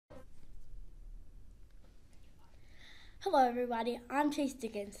Hello everybody, I'm Chase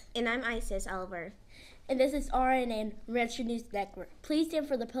Dickens. And I'm Isis Oliver. And this is RNN Rancher News Network. Please stand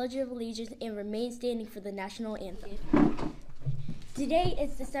for the Pledge of Allegiance and remain standing for the national anthem. Today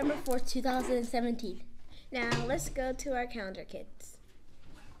is December 4th, 2017. Now let's go to our calendar, kids.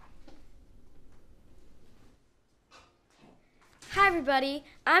 Hi everybody,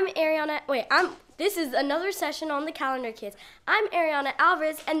 I'm Ariana, this is another session on the calendar, kids. I'm Ariana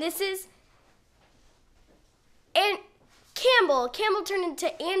Alvarez, and this is Campbell. Campbell turned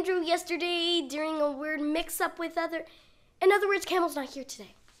into Andrew yesterday during a weird mix-up with in other words, Campbell's not here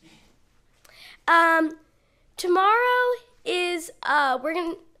today. Tomorrow is, all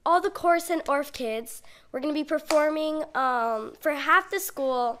the chorus and ORF kids, we're gonna be performing, for half the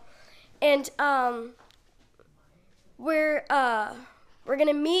school, and, we're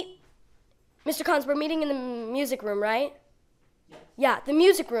gonna meet, Mr. Collins, we're meeting in the music room, right? Yeah, the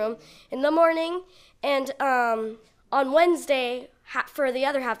music room in the morning, and on Wednesday, for the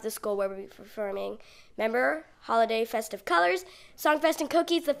other half of the school where we'll be performing, remember, Holiday Festive Colors, Songfest and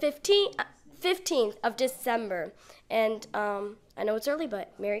Cookies, the 15th of December. And I know it's early,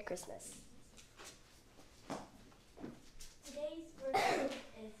 but Merry Christmas. Today's birthday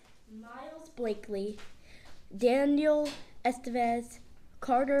is Miles Blakely, Daniel Estevez,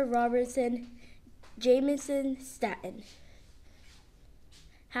 Carter Robertson, Jamison Staten.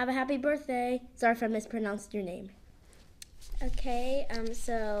 Have a happy birthday. Sorry if I mispronounced your name. Okay,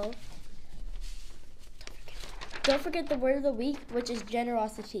 so don't forget the word of the week, which is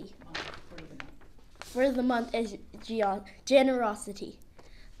generosity. Word of the month is generosity.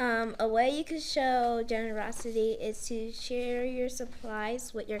 A way you can show generosity is to share your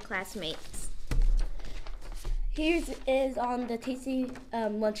supplies with your classmates. Here is on the tasty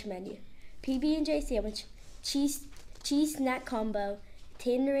lunch menu: PB&J sandwich, cheese snack combo,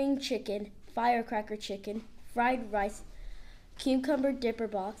 tandoori chicken, firecracker chicken, fried rice, cucumber dipper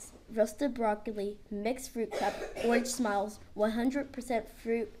box, roasted broccoli, mixed fruit cup, orange smiles, 100%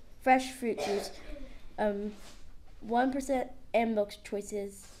 fresh fruit juice, 1% and milk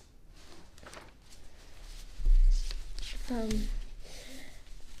choices.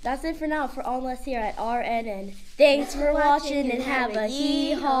 That's it for now for all of us here at RNN. Thanks for watching and have a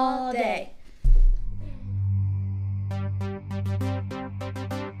hee-haw day.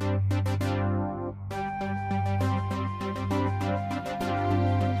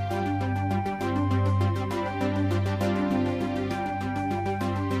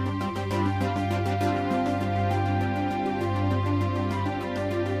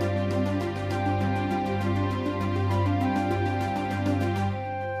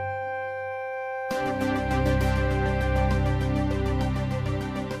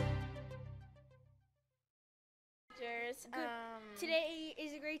 Today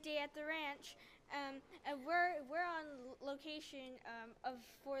is a great day at the ranch, and we're on location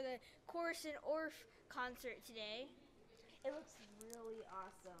for the Chorus and ORF concert today. It looks really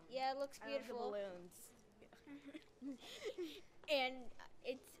awesome. Yeah, it looks beautiful. I love the balloons. And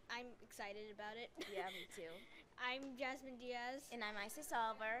I'm excited about it. Yeah, me too. I'm Jasmine Diaz. And I'm Isis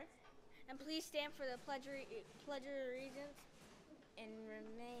Oliver. And please stand for the Pledge of Allegiance. And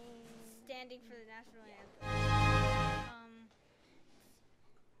remain standing for the national anthem.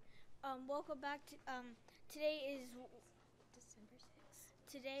 Welcome back to today is December 6th.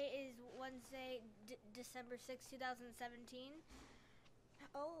 Today is Wednesday, December 6th, 2017.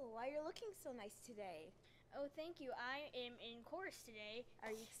 Oh, why you're looking so nice today. Oh, thank you. I am in chorus today.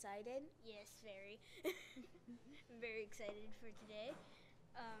 Are you excited? Yes, very. I'm very excited for today.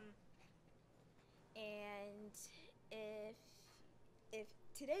 And if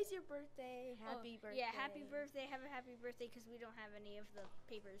today's your birthday, happy birthday. Yeah, happy birthday. Have a happy birthday because we don't have any of the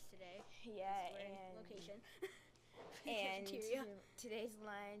papers today. Yeah, we're and in location. And today's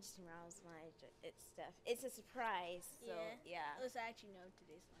lunch, tomorrow's lunch, it's a surprise. So yeah. Let's actually know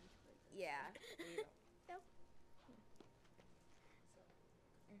today's lunch. But yeah.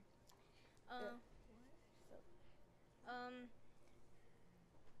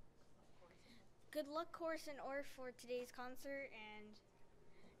 Good luck, Chorus and ORF, for today's concert, and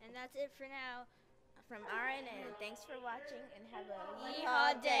that's it for now. From RNN, thanks for watching and have a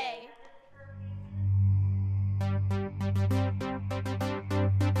yeehaw day.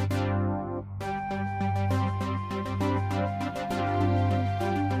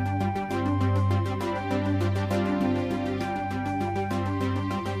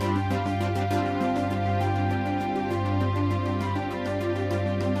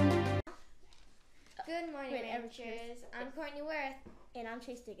 Good morning, ranchers. I'm Courtney Worth. And I'm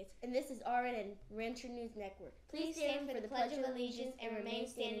Chase Dickens. And this is RNN Rancher News Network. Please stand for the Pledge of Allegiance and remain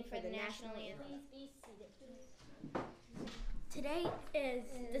standing for the national anthem. Please be seated. Today is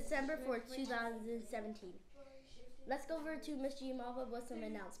December 4th, 2017. Let's go over to Ms. Giammalva with some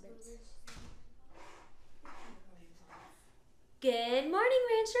announcements. Good morning,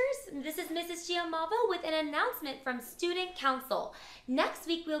 Ranchers. This is Mrs. Giammalva with an announcement from Student Council. Next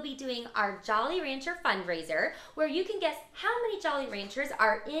week, we'll be doing our Jolly Rancher fundraiser, where you can guess how many Jolly Ranchers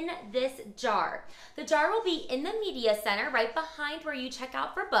are in this jar. The jar will be in the Media Center right behind where you check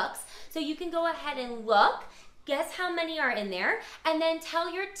out for books, so you can go ahead and look, guess how many are in there, and then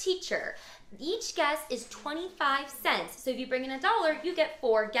tell your teacher. Each guess is 25 cents, so if you bring in $1, you get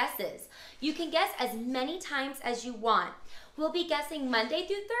 4 guesses. You can guess as many times as you want. We'll be guessing Monday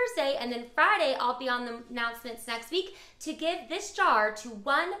through Thursday, and then Friday I'll be on the announcements next week to give this jar to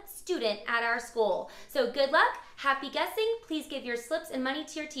one student at our school. So good luck, happy guessing, please give your slips and money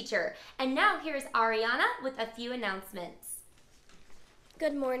to your teacher. And now here's Ariana with a few announcements.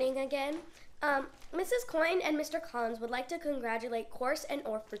 Good morning again. Mrs. Coyne and Mr. Collins would like to congratulate Chorus and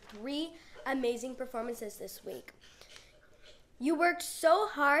Orff for 3 amazing performances this week. You worked so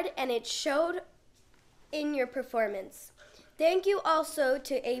hard and it showed in your performance. Thank you also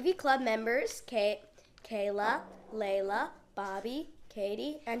to AV Club members, Kayla, Layla, Bobby,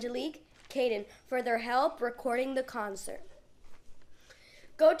 Katie, Angelique, Kaden, for their help recording the concert.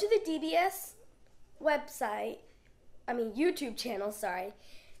 Go to the DBS YouTube channel,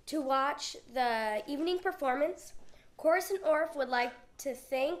 to watch the evening performance. Chorus and Orff would like to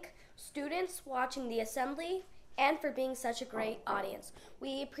thank students watching the assembly and for being such a great audience.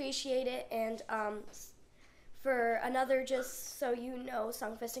 We appreciate it, and for another, just so you know,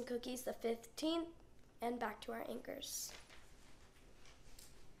 Songfest and Cookies the 15th, and back to our anchors.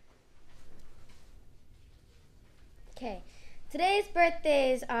 Okay, today's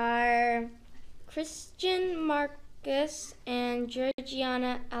birthdays are Christian Marcus and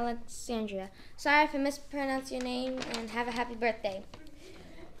Georgiana Alexandria. Sorry if I mispronounced your name, and have a happy birthday.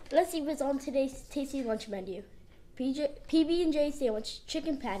 Let's see what's on today's tasty lunch menu. PB&J sandwich,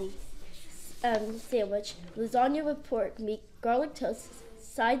 chicken patty sandwich, lasagna with pork meat, garlic toast,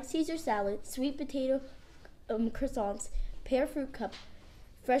 side Caesar salad, sweet potato croissants, pear fruit cup,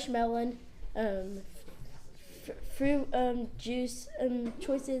 fresh melon, fruit juice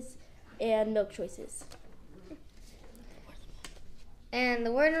choices, and milk choices. And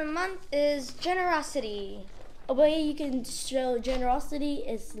the word of the month is generosity. A way you can show generosity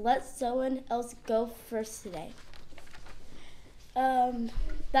is let someone else go first today.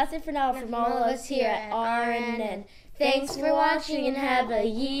 That's it for now from all of us here at RNN. Thanks for watching and have a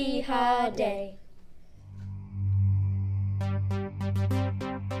yee-haw day.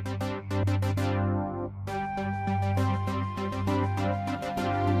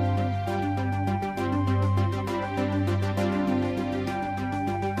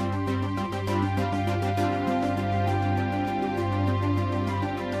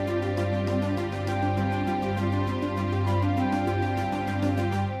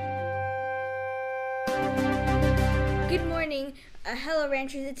 Good morning, hello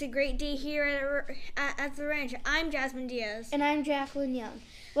ranchers. It's a great day here at the ranch. I'm Jasmine Diaz. And I'm Jacqueline Young.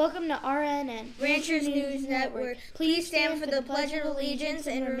 Welcome to RNN, Ranchers News Network. Please stand for the Pledge of Allegiance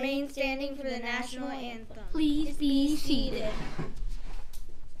and remain standing for the national anthem. Please be seated.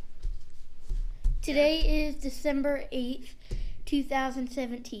 Today is December 8th,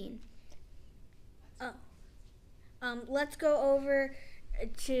 2017. Let's go over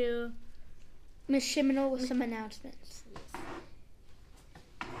to Ms. Shiminal with some announcements.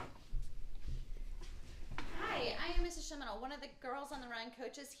 Hi, I am Mrs. Shiminal, one of the Girls on the Run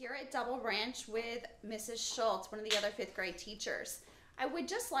coaches here at Double Ranch with Mrs. Schultz, one of the other 5th grade teachers. I would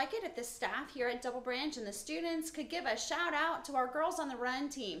just like it if the staff here at Double Branch and the students could give a shout out to our Girls on the Run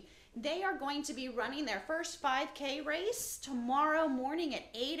team. They are going to be running their first 5K race tomorrow morning at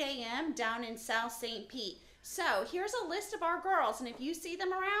 8 a.m. down in South St. Pete. So here's a list of our girls, and if you see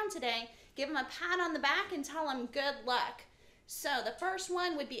them around today, give them a pat on the back and tell them good luck. So the first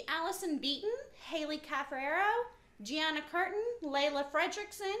one would be Allison Beaton, Haley Cafarero, Gianna Curtin, Layla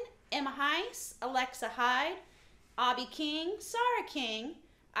Fredrickson, Emma Heiss, Alexa Hyde, Abby King, Sarah King,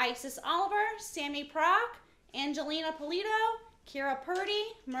 Isis Oliver, Sammy Prock, Angelina Polito, Kira Purdy,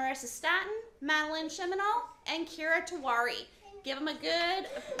 Marissa Staton, Madeline Shiminal, and Kira Tawari. Give them a good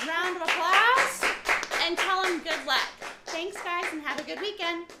round of applause and tell them good luck. Thanks, guys, and have a good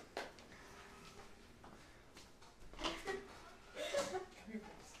weekend.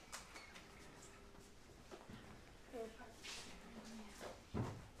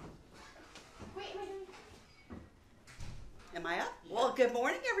 Am I up? Well, good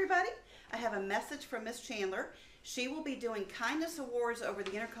morning, everybody. I have a message from Miss Chandler. She will be doing kindness awards over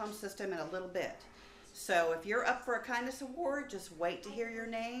the intercom system in a little bit. So if you're up for a kindness award, just wait to hear your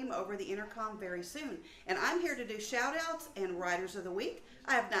name over the intercom very soon. And I'm here to do shout outs and Riders of the Week.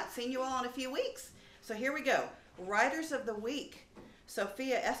 I have not seen you all in a few weeks. So here we go. Riders of the Week.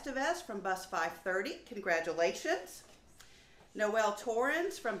 Sophia Estevez from Bus 530, congratulations. Noelle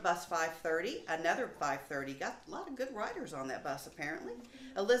Torrens from Bus 530, another 530. Got a lot of good riders on that bus apparently.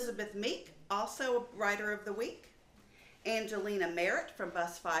 Elizabeth Meek, also a Rider of the Week. Angelina Merritt from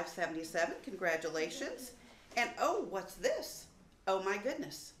Bus 577, congratulations. And oh, what's this? Oh my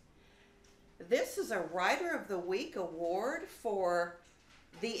goodness. This is a Rider of the Week award for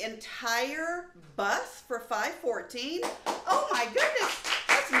the entire bus for 514. Oh my goodness,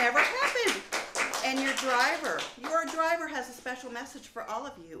 that's never happened. And your driver has a special message for all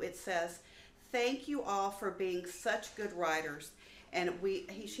of you. It says, thank you all for being such good riders. And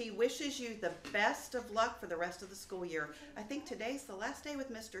she wishes you the best of luck for the rest of the school year. I think today's the last day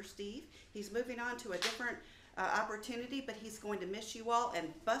with Mr. Steve. He's moving on to a different opportunity, but he's going to miss you all.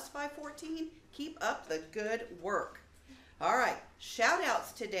 And Bus 514, keep up the good work. All right, shout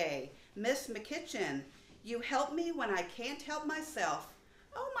outs today. Miss McKitchen, you help me when I can't help myself.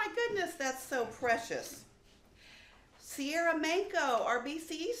 Oh my goodness, that's so precious. Sierra Manco, our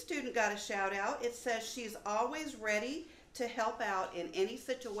BCE student, got a shout out. It says she's always ready to help out in any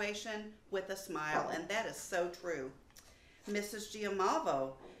situation with a smile, and that is so true. Mrs.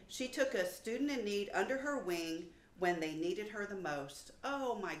 Giamavo, she took a student in need under her wing when they needed her the most.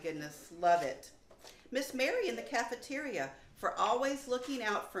 Oh my goodness, love it. Miss Mary in the cafeteria for always looking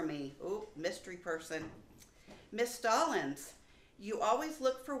out for me. Ooh, mystery person. Miss Stallings, you always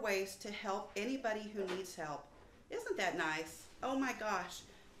look for ways to help anybody who needs help. Isn't that nice? Oh my gosh,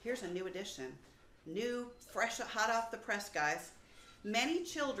 here's a new addition. New, fresh, hot off the press, guys. Many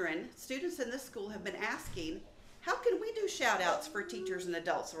children, students in this school have been asking, how can we do shout outs for teachers and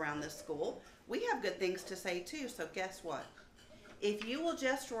adults around this school? We have good things to say too, so guess what? If you will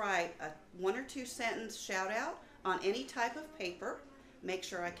just write a 1 or 2 sentence shout out on any type of paper, make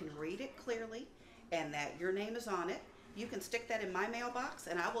sure I can read it clearly and that your name is on it. You can stick that in my mailbox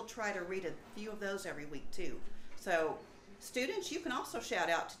and I will try to read a few of those every week too. So students, you can also shout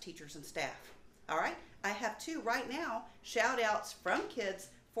out to teachers and staff. All right, I have 2 right now, shout outs from kids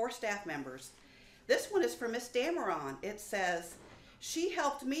for staff members. This one is for Miss Dameron. It says, she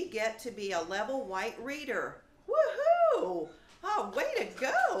helped me get to be a level white reader. Woohoo! Oh, way to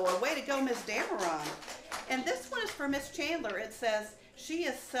go. Way to go, Miss Dameron. And this one is for Miss Chandler. It says, she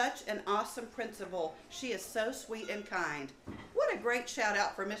is such an awesome principal. She is so sweet and kind. What a great shout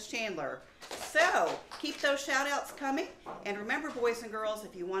out for Miss Chandler. So keep those shout outs coming. And remember, boys and girls,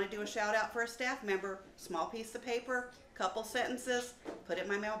 if you want to do a shout out for a staff member, small piece of paper, couple sentences, put it in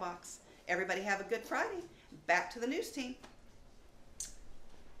my mailbox. Everybody have a good Friday. Back to the news team.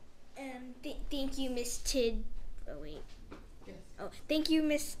 Thank you, Miss Tid. Oh, wait. Yes. Oh, thank you,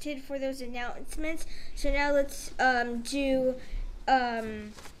 Miss Tid, for those announcements. So now let's do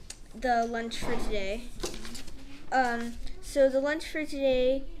the lunch for today. So the lunch for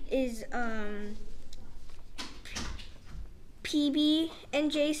today is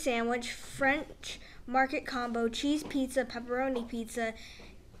PB&J sandwich, French market combo, cheese pizza, pepperoni pizza,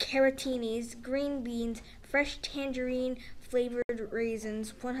 carrotinis, green beans, fresh tangerine flavored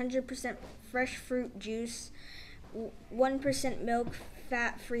raisins, 100% fresh fruit juice, 1% milk,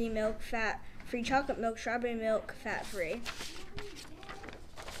 fat-free chocolate milk, strawberry milk, fat-free.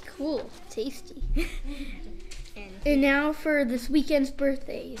 Cool, tasty. And now for this weekend's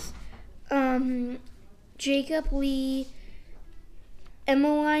birthdays. Jacob Lee,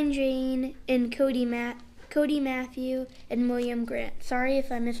 Emmeline Jane, and Cody Matthew, and William Grant. Sorry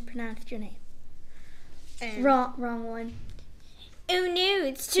if I mispronounced your name. And Wrong one. oh no,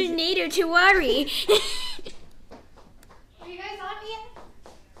 it's too nato to worry. Are you guys on yet?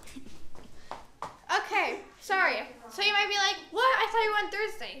 Okay, sorry. So you might be like, what? I thought you were on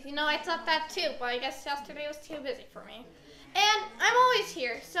Thursdays. You know, I thought that too, but I guess yesterday was too busy for me. And I'm always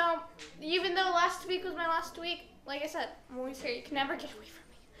here, so even though last week was my last week, like I said, I'm always here. You can never get away from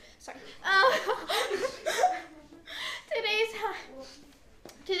me. Sorry.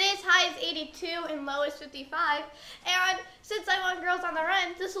 Today's high is 82 and low is 55. And since I'm on Girls on the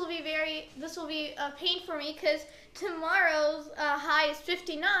Run, this will be a pain for me because tomorrow's high is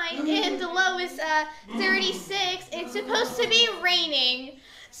 59 and the low is 36. It's supposed to be raining,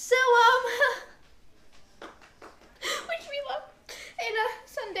 so which we love. And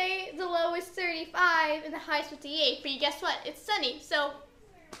Sunday the low is 35 and the high is 58. But guess what? It's sunny, so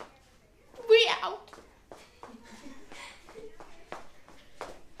we out.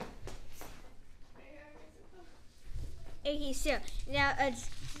 Okay, so now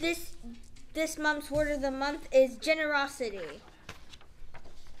this this month's word of the month is generosity.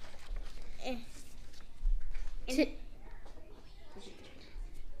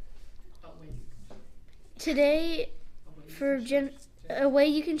 Today, a way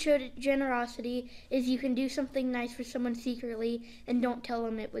you can show generosity is you can do something nice for someone secretly and don't tell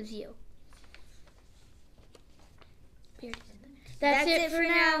them it was you. That's it for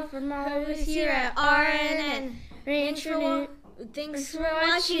now from all of us here at RNN. Thanks for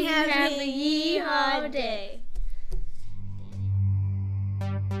watching. Have a yeehaw day.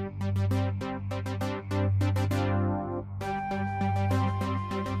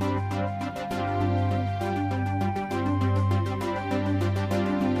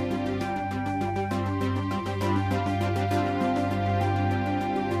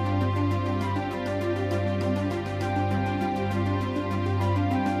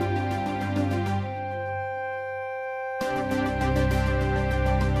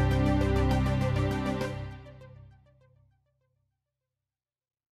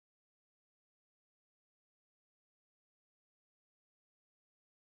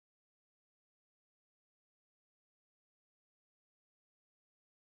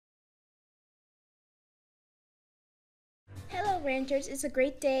 Hello, Ranchers. It's a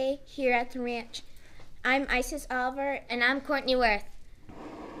great day here at the ranch. I'm Isis Oliver. And I'm Courtney Worth.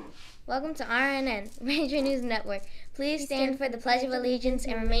 Welcome to RNN, Ranger News Network. Please stand for the Pledge of Allegiance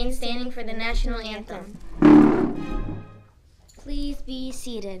and remain standing for the National Anthem. Please be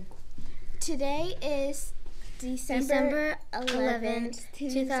seated. Today is December 11th,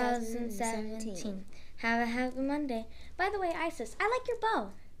 2017. Have a happy Monday. By the way, Isis, I like your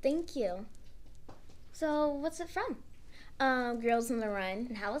bow. Thank you. So, what's it from? Girls on the Run.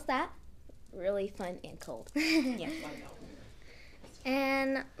 And how was that? Really fun and cold. Yeah.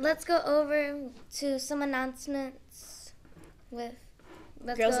 And let's go over to some announcements with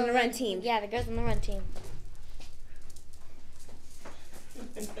Girls on the Run team. Yeah, the Girls on the Run team.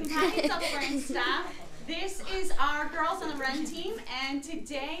 Hi, Double Branch staff. This is our Girls on the Run team, and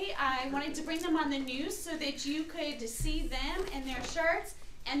today I wanted to bring them on the news so that you could see them and their shirts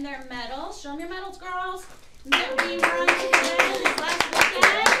and their medals. Show them your medals, girls. That we run last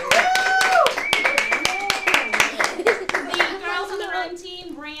weekend. The Girls on the Run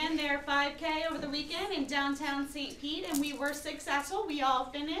team ran their 5K over the weekend in downtown St. Pete, and we were successful. We all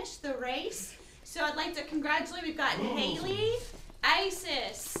finished the race. So I'd like to congratulate, we've got Haley,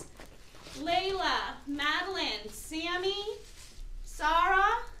 Isis, Layla, Madeline, Sammy,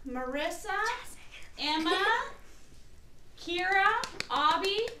 Sarah, Marissa, Emma, Kira,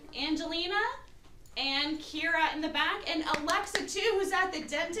 Abby, Angelina, and Kira in the back, and Alexa too, who's at the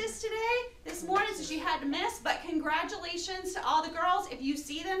dentist today this morning, so she had to miss. But congratulations to all the girls. If you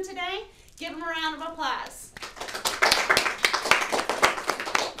see them today, give them a round of applause.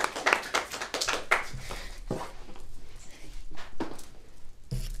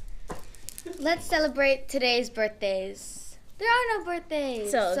 Let's celebrate today's birthdays. There are no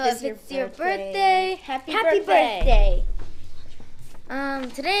birthdays. So if it's your birthday, happy birthday.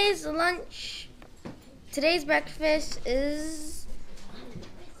 Today's breakfast is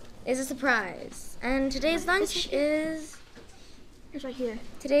a surprise. And today's lunch is It's right here.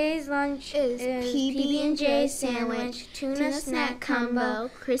 Today's lunch is PB&J sandwich, tuna snack combo,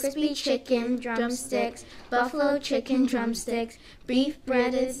 crispy chicken drumsticks, buffalo chicken drumsticks, beef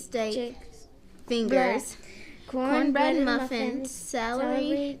breaded steak fingers, cornbread muffins,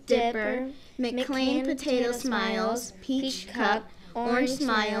 celery dipper, McLean potato smiles, peach cup, orange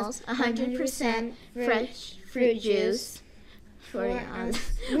smiles, 100% fresh fruit juice, 40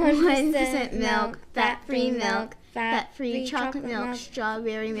 ounce, 1% milk, fat-free chocolate milk,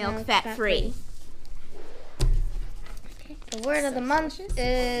 strawberry milk, fat-free. The word of the month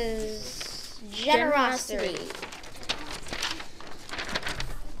is generosity.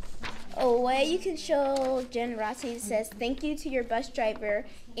 A way you can show generosity says thank you to your bus driver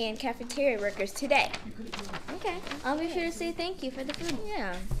and cafeteria workers today. Okay, I'll be sure to say thank you for the food.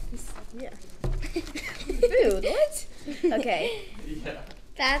 Yeah. Food, what? Okay.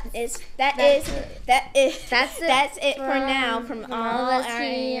 That's it for now from all of us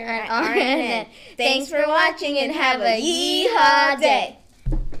here at RNN. Thanks for watching and have a yeehaw day.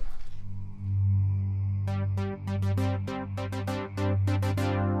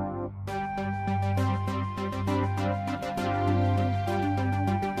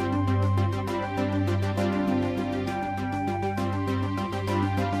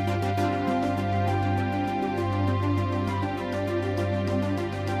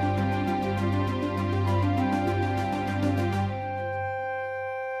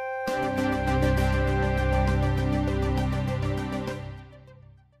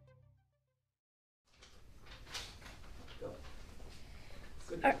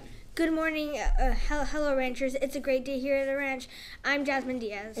 Good morning, hello ranchers. It's a great day here at the ranch. I'm Jasmine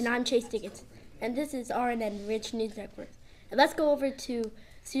Diaz. And I'm Chase Diggins. And this is RNN Rich News Network. And let's go over to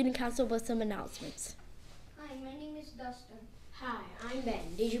Student Council with some announcements. Hi, my name is Dustin. Hi, I'm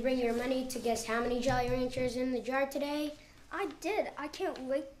Ben. Did you bring your money to guess how many Jolly Ranchers in the jar today? I did. I can't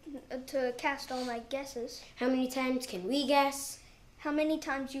wait to cast all my guesses. How many times can we guess? How many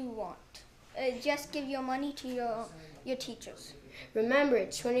times you want? Just give your money to your teachers. Remember,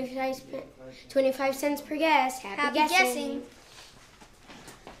 it's 25 cents per guess. Happy guessing.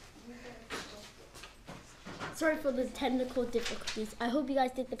 Sorry for the technical difficulties. I hope you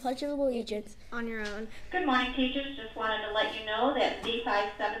guys did the Pledge of Allegiance On your own. Good morning, teachers. Just wanted to let you know that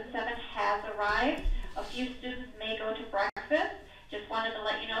Z577 has arrived. A few students may go to breakfast. Just wanted to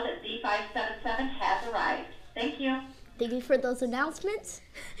let you know that Z577 has arrived. Thank you. Thank you for those announcements.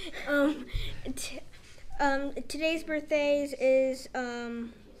 Today's birthdays is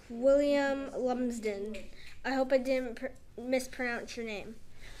William Lumsden. I hope I didn't mispronounce your name.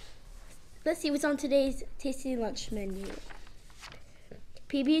 Let's see what's on today's tasty lunch menu.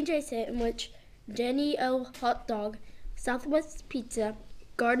 PB&J sandwich, Jenny O hot dog, Southwest pizza,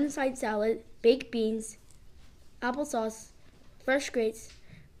 garden side salad, baked beans, applesauce, fresh grapes,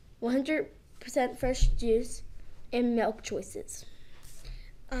 100% fresh juice, and milk choices.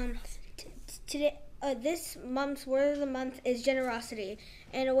 Today, this month's word of the month is generosity,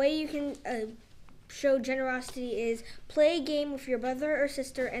 and a way you can show generosity is play a game with your brother or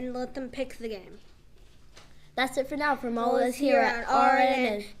sister and let them pick the game. That's it for now from all of us here at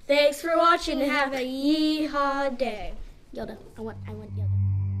RNN. Thanks for watching and have a yeehaw day. Yoda, I want Yoda.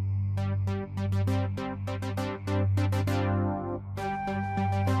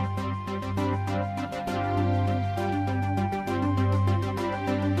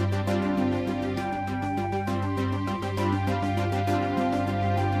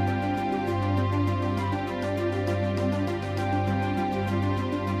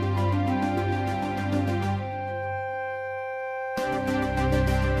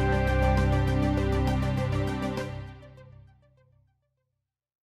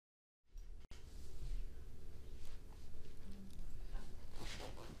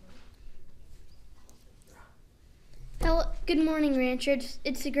 Good morning, ranchers.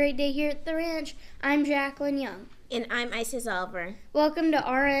 It's a great day here at the ranch. I'm Jacqueline Young. And I'm Isis Oliver. Welcome to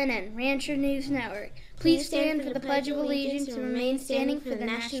RNN, Rancher News Network. Please stand for the Pledge of Allegiance and remain standing for the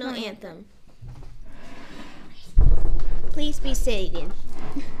national anthem. Please be seated.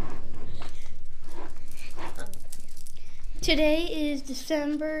 Today is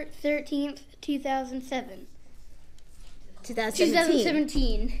December 13th, 2007.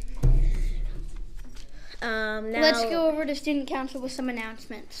 2017. Now Let's go over to Student Council with some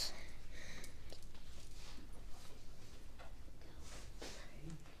announcements.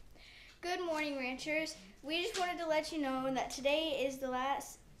 Good morning, ranchers. We just wanted to let you know that today is the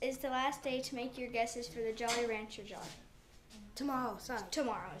last day to make your guesses for the Jolly Rancher jar. Tomorrow is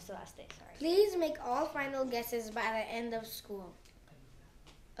the last day. Sorry. Please make all final guesses by the end of the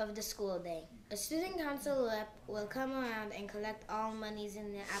school day. A student council rep will come around and collect all monies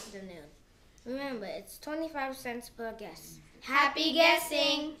in the afternoon. Remember, it's 25 cents per guess. Happy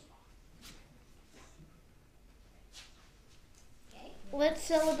guessing! Let's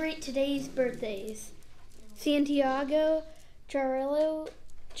celebrate today's birthdays. Santiago, Charlo,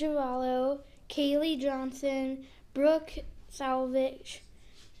 Javallo, Kaylee Johnson, Brooke Salvich,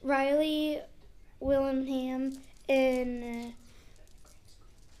 Riley Willingham, and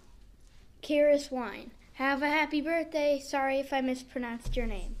Karis Wine. Have a happy birthday. Sorry if I mispronounced your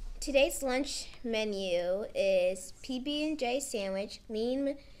name. Today's lunch menu is PB&J sandwich,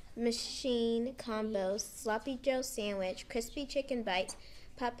 lean machine combos, sloppy Joe sandwich, crispy chicken bites,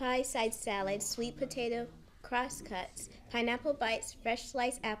 Popeye side salad, sweet potato cross cuts, pineapple bites, fresh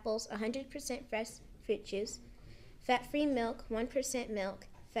sliced apples, 100% fresh fruit juice, fat-free milk, 1% milk,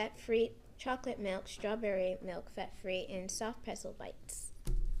 fat-free chocolate milk, strawberry milk, fat-free, and soft pretzel bites.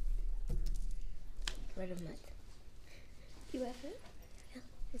 Word of the month. You have it?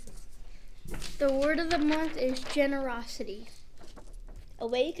 The word of the month is generosity. A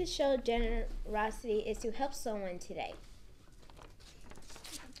way you can show generosity is to help someone today.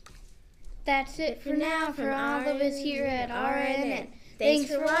 That's it for now from all of us here at RNN.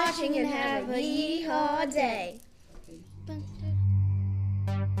 Thanks for watching and have a yeehaw day.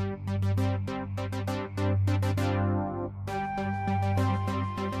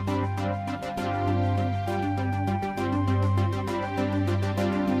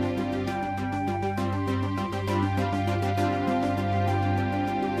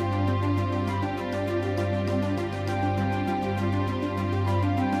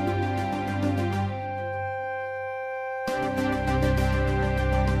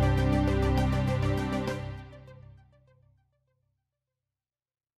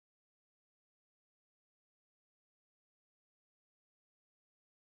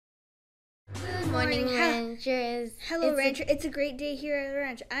 morning, Ranchers. Hello, Rancher. It's a great day here at the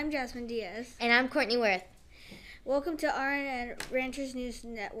ranch. I'm Jasmine Diaz. And I'm Courtney Worth. Welcome to RNN Ranchers News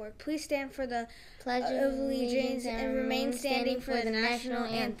Network. Please stand for the Pledge of Allegiance and remain standing for the national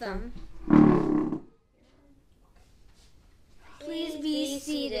anthem. Please be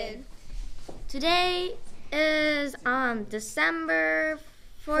seated. Today is December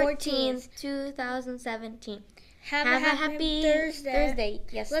 14th, 2017. Have a happy Thursday.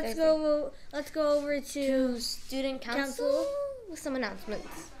 Yes, let's Thursday. Let's go over to Student Council with some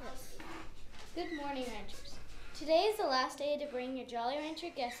announcements. Good morning, Ranchers. Today is the last day to bring your Jolly Rancher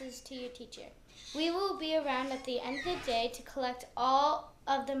guesses to your teacher. We will be around at the end of the day to collect all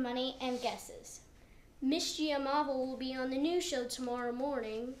of the money and guesses. Miss Gia Marvel will be on the news show tomorrow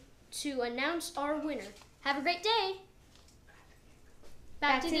morning to announce our winner. Have a great day.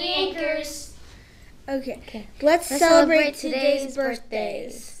 Back to the anchors. Okay. Let's celebrate today's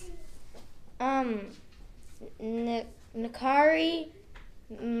birthdays. Nakari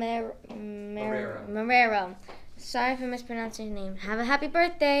Marrero. Sorry for mispronouncing your name. Have a happy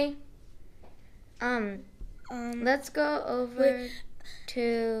birthday. Let's go over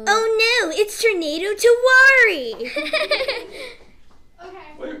to... Oh no, it's Tornado Tawari!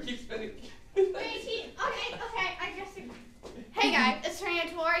 Okay. Wait, keep spinning. Okay, I guess Hey guys, it's Tornado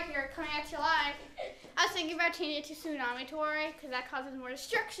Tawari here, coming at you live. I was thinking about changing it to Tsunami Tawari, because that causes more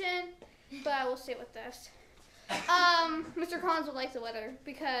destruction, but we'll stay with this. Mr. Collins will like the weather,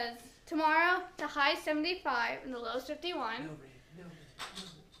 because tomorrow, the high is 75 and the low is 51.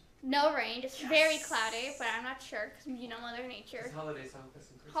 No rain, just very cloudy, but I'm not sure, because you know Mother Nature. It's Holiday Song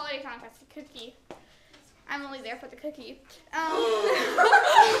Fest. Holiday Song Fest, the cookie. I'm only there for the cookie. And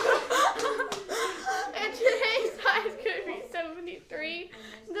today's high is going to be 73,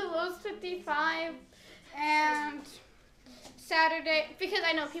 the low's 55, and Saturday, because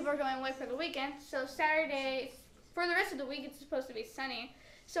I know people are going away for the weekend, so Saturday, for the rest of the week, it's supposed to be sunny.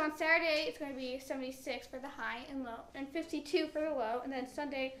 So on Saturday, it's going to be 76 for the high and low, and 52 for the low, and then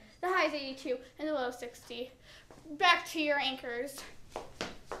Sunday, the high is 82 and the low is 60. Back to your anchors.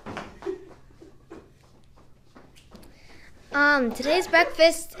 Today's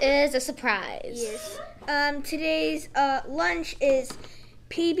breakfast is a surprise. Yes. Today's lunch is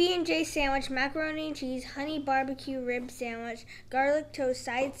PB&J sandwich, macaroni and cheese, honey barbecue rib sandwich, garlic toast,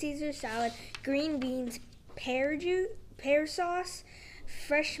 side Caesar salad, green beans, pear sauce,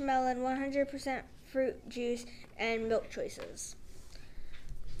 fresh melon, 100% fruit juice, and milk choices.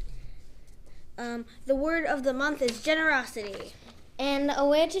 The word of the month is generosity. And a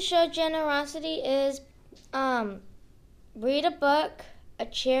way to show generosity is read a book, A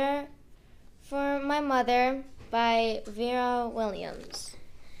Chair for My Mother by Vera Williams.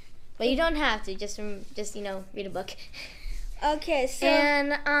 But you don't have to, just read a book. Okay, so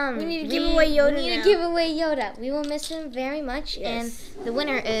and we need to give away Yoda. We need to give away Yoda. We will miss him very much. Yes. And the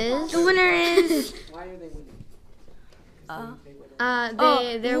winner is Why are they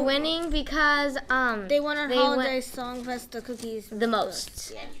winning? They're winning because they won our Holiday Song Fest the cookies the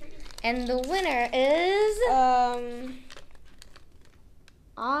most. Yeah. And the winner is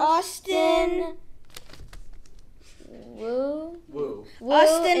Austin Woo.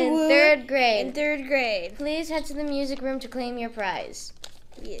 Austin in Woo third grade. In third grade. Please head to the music room to claim your prize.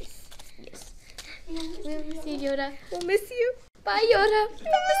 Yes. We'll miss you, Yoda. We'll miss you. Bye, Yoda.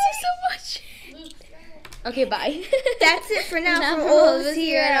 We'll miss you so much. Okay, bye. That's it for now from all of us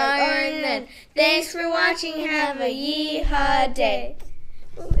here at RNN. Thanks for watching. Have a yeehaw day.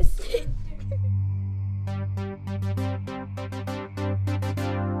 We'll miss you.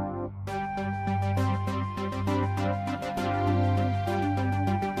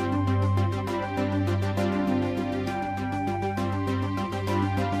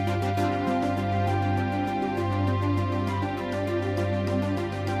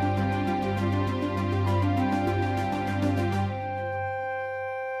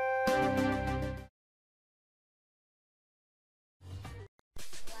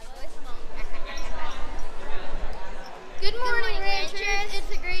 Good morning, Ranchers.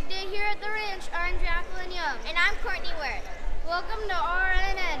 It's a great day here at the ranch. I'm Jacqueline Young. And I'm Courtney Worth. Welcome to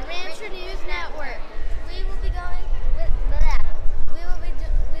RNN, Rancher News Network. We will be going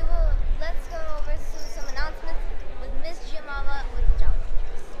let's go over to some announcements with Miss Giamava with the Jolly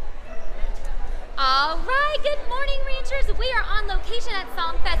Ranchers. All right, good morning, Ranchers. We are on location at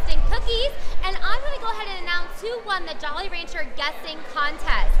Songfest and Cookies, and I'm going to go ahead and announce who won the Jolly Rancher guessing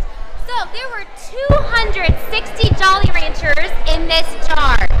contest. So there were 260 Jolly Ranchers in this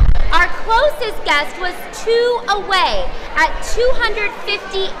jar. Our closest guest was 2 away at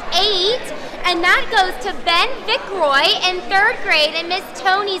 258, and that goes to Ben Vickroy in 3rd grade in Miss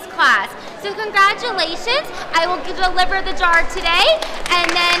Tony's class. So congratulations. I will deliver the jar today,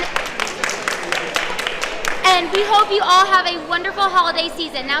 and we hope you all have a wonderful holiday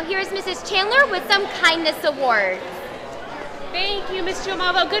season. Now here's Mrs. Chandler with some kindness awards. Thank you, Ms.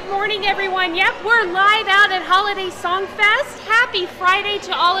 Giammalvo. Good morning, everyone. Yep, we're live out at Holiday Song Fest. Happy Friday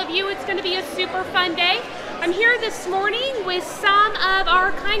to all of you. It's going to be a super fun day. I'm here this morning with some of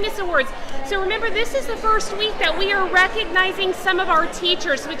our kindness awards. So remember, this is the first week that we are recognizing some of our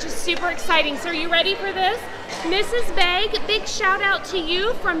teachers, which is super exciting. So are you ready for this? Mrs. Begg, big shout out to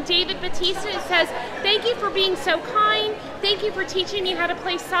you from David Batista. It says, thank you for being so kind. Thank you for teaching me how to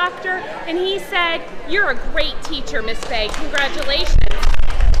play soccer. And he said, you're a great teacher, Miss Begg. Congratulations.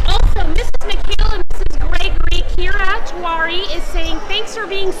 Also, Mrs. McHale and Mrs. Gregory, Kira Tuari is saying, thanks for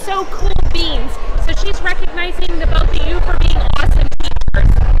being so cool beans. So she's recognizing the both of you for being awesome teachers.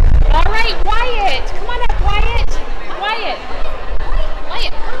 All right, Wyatt. Come on up, Wyatt. Wyatt.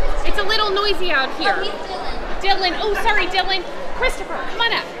 Wyatt. It's a little noisy out here. Dylan. Oh, sorry, Dylan. Christopher, come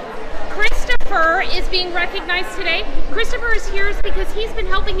on up. Christopher is being recognized today. Christopher is here because he's been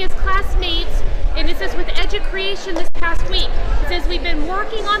helping his classmates, and it says with Educreation this past week. It says we've been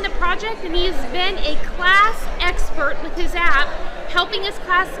working on the project, and he has been a class expert with his app, helping his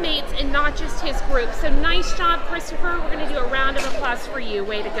classmates and not just his group. So nice job, Christopher. We're going to do a round of applause for you.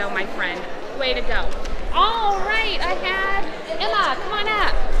 Way to go, my friend. Way to go. All right, I have Emma. Come on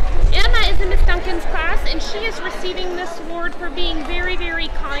up. Emma is in Miss Duncan's class, and she is receiving this award for being very, very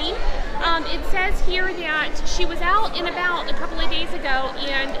kind. It says here that she was out and about a couple of days ago,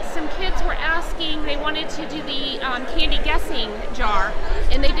 and some kids were asking, they wanted to do the candy guessing jar,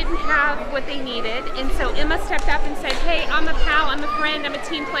 and they didn't have what they needed. And so Emma stepped up and said, hey, I'm a pal, I'm a friend, I'm a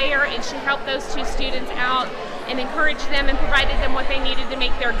team player, and she helped those two students out and encouraged them and provided them what they needed to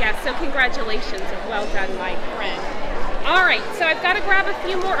make their guess. So congratulations, well done, my friend. All right, so I've got to grab a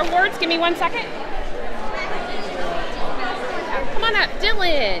few more awards. Give me 1 second. Come on up,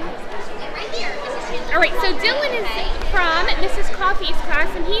 Dylan. All right, so Dylan is from Mrs. Coffey's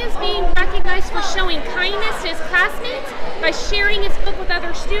class, and he is being recognized for showing kindness to his classmates by sharing his book with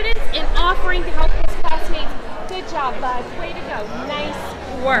other students and offering to help his classmates. Good job, bud. Way to go. Nice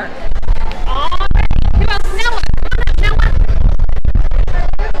work. All right, who else? Noah. Come on up, Noah.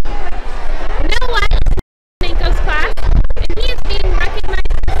 Noah is in Ninko's class, and he is being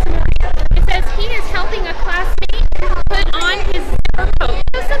recognized this morning. It says he is helping a classmate put on his zipper coat.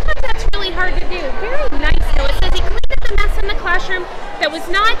 So sometimes that's really hard to do. Very nice though. It says he cleaned up a mess in the classroom that was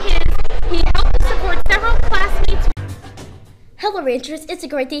not his. He helped to support several classmates. Hello, Ranchers. It's a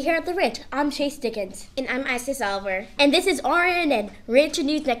great day here at the ranch. I'm Chase Dickens. And I'm Isis Oliver. And this is RNN, Rancher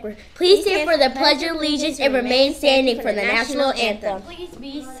News Network. Please stand for the Pledge of Allegiance and remain standing for the National Anthem. Please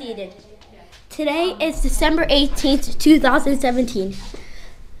be seated. Today is December 18th, 2017.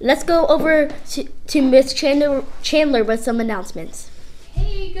 Let's go over to Miss Chandler with some announcements.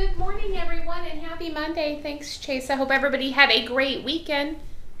 Hey, good morning, everyone, and happy Monday. Thanks, Chase. I hope everybody had a great weekend.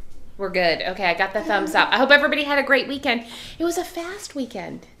 We're good. Okay, I got the thumbs up. I hope everybody had a great weekend. It was a fast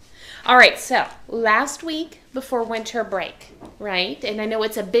weekend. All right, so last week before winter break, right? And I know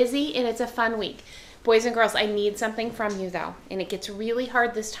it's a busy and it's a fun week. Boys and girls, I need something from you, though. And it gets really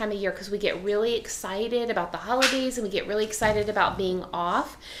hard this time of year because we get really excited about the holidays and we get really excited about being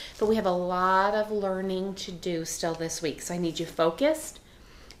off. But we have a lot of learning to do still this week. So I need you focused,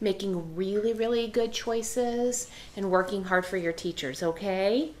 making really, really good choices, and working hard for your teachers,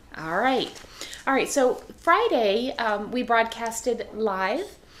 okay? All right. All right, so Friday, we broadcasted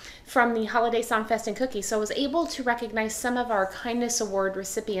live from the Holiday Song Fest and Cookie. So I was able to recognize some of our Kindness Award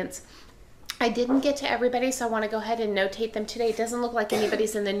recipients. I didn't get to everybody, so I want to go ahead and notate them today. It doesn't look like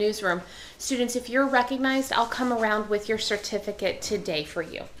anybody's in the newsroom. Students, if you're recognized, I'll come around with your certificate today for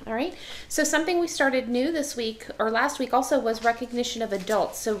you. All right? So something we started new this week, or last week also, was recognition of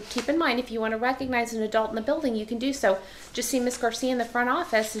adults. So keep in mind, if you want to recognize an adult in the building, you can do so. Just see Ms. Garcia in the front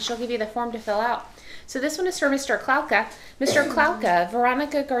office, and she'll give you the form to fill out. So this one is for Mr. Klauka. Mr. Klauka,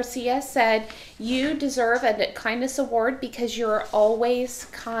 Veronica Garcia said, you deserve a kindness award because you're always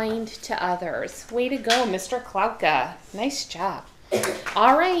kind to others. Way to go, Mr. Klauka. Nice job.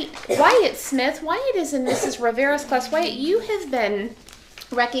 All right, Wyatt Smith. Wyatt is in Mrs. Rivera's class. Wyatt, you have been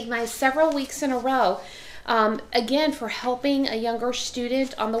recognized several weeks in a row, again, for helping a younger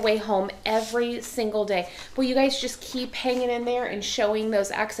student on the way home every single day. Well, you guys just keep hanging in there and showing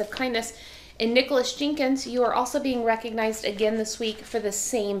those acts of kindness. And Nicholas Jenkins, you are also being recognized again this week for the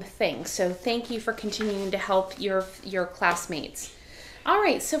same thing. So thank you for continuing to help your classmates. All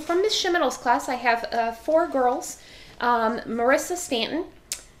right, so from Ms. Schimmel's class, I have 4 girls. Marissa Stanton,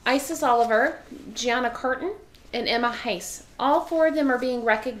 Isis Oliver, Gianna Curtin, and Emma Heiss. All 4 of them are being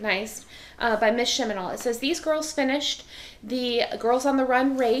recognized by Miss Chimenal. It says these girls finished the Girls on the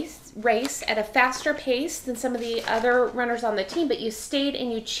Run race at a faster pace than some of the other runners on the team, but you stayed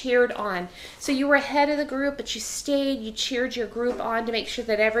and you cheered on. So you were ahead of the group, but you stayed, you cheered your group on to make sure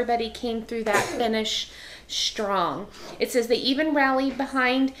that everybody came through that finish strong. It says they even rallied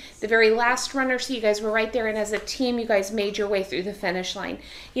behind the very last runner, so you guys were right there, and as a team you guys made your way through the finish line.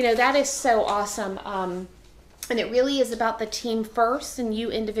 You know, that is so awesome. And it really is about the team first and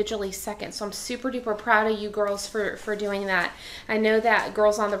you individually second. So I'm super duper proud of you girls for doing that. I know that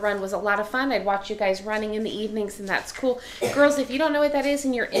Girls on the Run was a lot of fun. I'd watch you guys running in the evenings, and that's cool. Girls, if you don't know what that is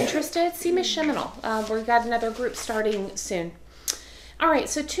and you're interested, see Miss Chimenal. We've got another group starting soon. All right,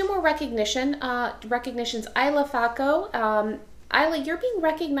 so 2 more recognitions. Isla Falco. Isla, you're being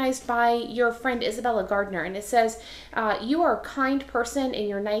recognized by your friend Isabella Gardner, and it says you are a kind person and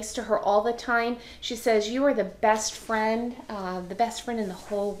you're nice to her all the time. She says you are the best friend in the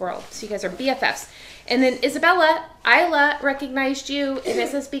whole world. So you guys are BFFs. And then Isabella, Isla recognized you, and it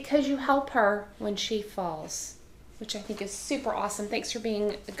says because you help her when she falls, which I think is super awesome. Thanks for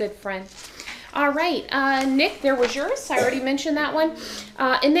being a good friend. All right, Nick, there was yours. I already mentioned that one.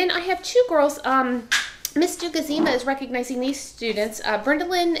 And then I have 2 girls. Miss Dugazima is recognizing these students.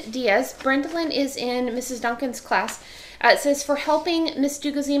 Brendalyn Diaz. Brendalyn is in Mrs. Duncan's class. It says for helping Miss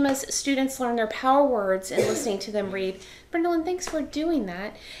Dugazima's students learn their power words and listening to them read. Brendalyn, thanks for doing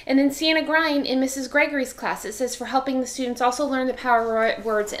that. And then Sienna Grine in Mrs. Gregory's class. It says for helping the students also learn the power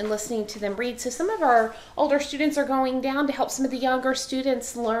words and listening to them read. So some of our older students are going down to help some of the younger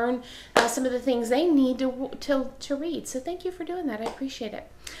students learn some of the things they need to read. So thank you for doing that. I appreciate it.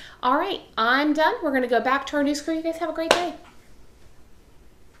 All right, I'm done. We're going to go back to our news crew. You guys have a great day.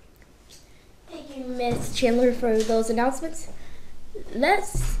 Thank you, Miss Chandler, for those announcements.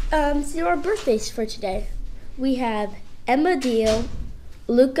 Let's see our birthdays for today. We have Emma Deal,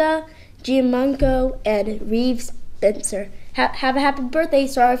 Luca Giamanco, and Reeves Spencer. Have a happy birthday.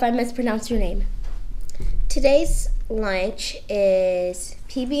 Sorry if I mispronounced your name. Today's lunch is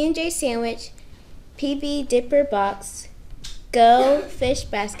PB&J sandwich, PB dipper box, goldfish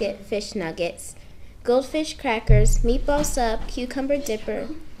basket fish nuggets, goldfish crackers, meatball sub, cucumber dipper,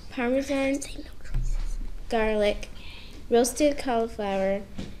 Parmesan garlic, roasted cauliflower,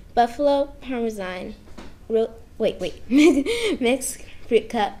 buffalo parmesan, mixed fruit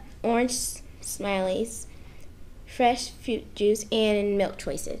cup, orange smileys, fresh fruit juice, and milk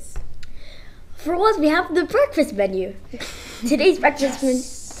choices. For once, we have the breakfast menu. Today's breakfast menu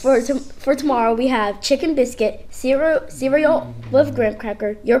for tomorrow, we have chicken biscuit, cereal with graham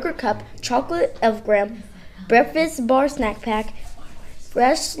cracker, yogurt cup, chocolate elf graham, breakfast bar snack pack,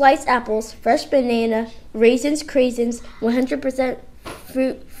 fresh sliced apples, fresh banana, raisins, craisins, 100%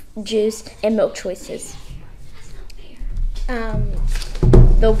 fruit juice, and milk choices.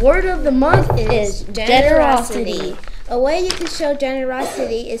 The word of the month is generosity. A way you can show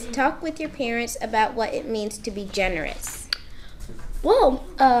generosity is talk with your parents about what it means to be generous. Well,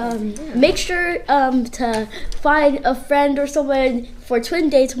 make sure to find a friend or someone for Twin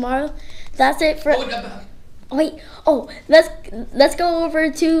Day tomorrow. That's it for. Let's go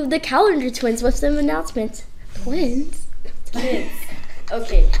over to the calendar twins with some announcements. Twins? Kids.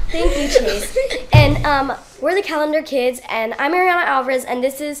 Okay, thank you, Chase. And we're the calendar kids, and I'm Ariana Alvarez, and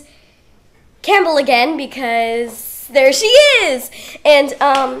this is Campbell again because there she is. And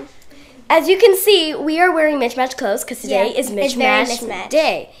as you can see, we are wearing mismatched clothes because today is mismatched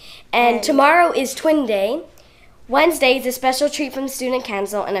day, and tomorrow is Twin Day. Wednesday is a special treat from the student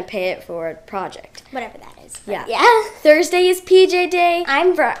council and a pay it forward project. Whatever that is. Yeah. Thursday is PJ Day.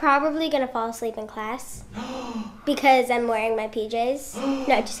 I'm probably going to fall asleep in class because I'm wearing my PJs.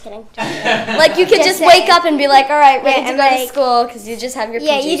 No, just kidding. Like you could just wake up and be like, all right, ready to go to school because you just have your PJs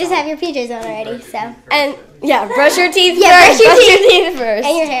Yeah, you just have your PJs on already, so. And, brush your teeth first. Brush your teeth first.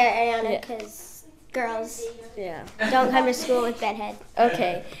 And your hair, Ariana, because girls don't come to school with bedhead.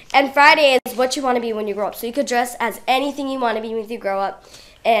 Okay. And Friday is what you want to be when you grow up. So you could dress as anything you want to be when you grow up.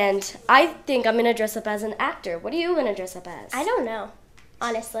 And I think I'm going to dress up as an actor. What are you going to dress up as? I don't know,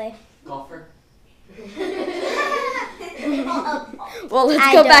 honestly. Golfer. Well,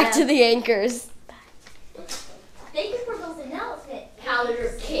 let's go back to the anchors. Thank you for those announcements,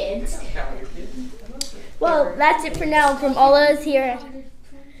 calendar kids. Well, that's it for now from all of us here.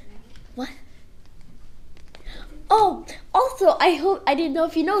 What? Oh, also, I didn't know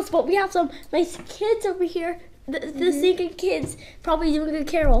if you noticed, but we have some nice kids over here. The singing kids probably doing a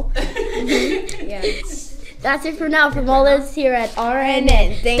carol. That's it for now from all of us here at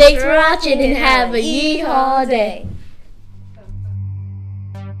RNN. Thanks for watching and have a yee-haw day.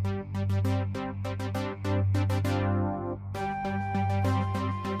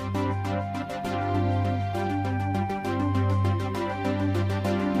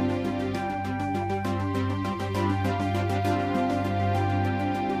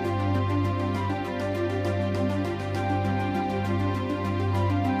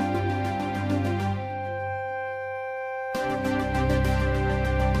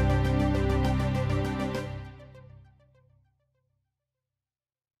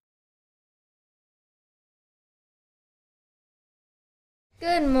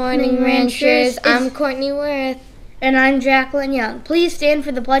 Good morning, Ranchers. I'm Courtney Worth. And I'm Jacqueline Young. Please stand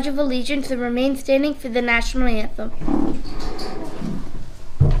for the Pledge of Allegiance and remain standing for the national anthem.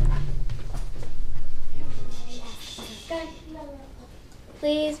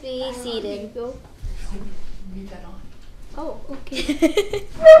 Please be seated. Oh, okay.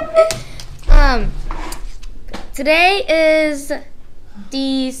 Today is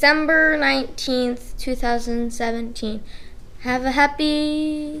December 19th, 2017. Have a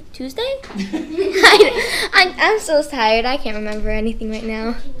happy Tuesday? I'm so tired. I can't remember anything right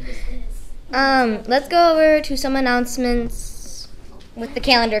now. Let's go over to some announcements with the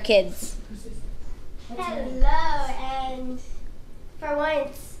calendar kids. Hello, and for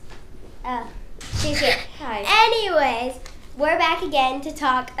once, she's here. Hi. Anyways, we're back again to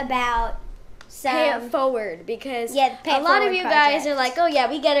talk about some Pay it forward, because Yeah, pay a it lot of forward you guys project. are like, oh yeah,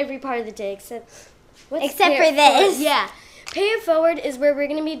 we get every part of the day except Except Pay for It Forward? this. Yeah. Pay It Forward is where we're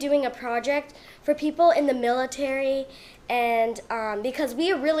going to be doing a project for people in the military, and because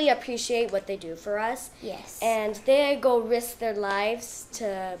we really appreciate what they do for us. Yes. And they go risk their lives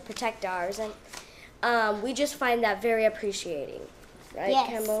to protect ours, and we just find that very appreciating. Right, Yes.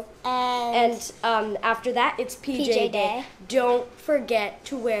 Campbell? And After that, it's PJ, PJ Day. Day. Don't forget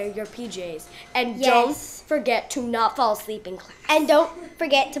to wear your PJs. And Yes. don't forget to not fall asleep in class. and don't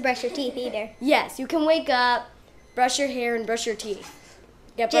forget to brush your teeth either. Yes, you can wake up, brush your hair, and brush your teeth.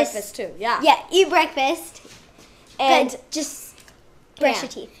 Get Just- breakfast too, yeah. Yeah, eat breakfast. And But just brush yeah. your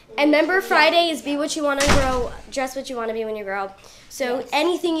teeth. And remember, Friday is be what you want to grow, dress what you want to be when you grow up. So Yes.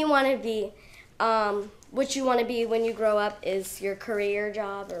 anything you want to be, what you want to be when you grow up is your career,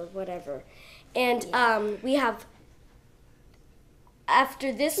 job, or whatever. And we have,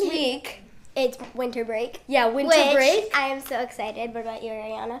 after this week, It's winter break. yeah, winter which break. I am so excited. What about you,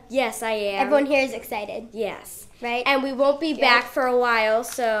 Ariana? Yes, I am. Everyone here is excited, Yes. right? And we won't be back for a while,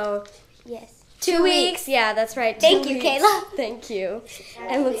 so yes. 2 weeks. Yeah, that's right. Thank 2 you, weeks. Kayla. Thank you.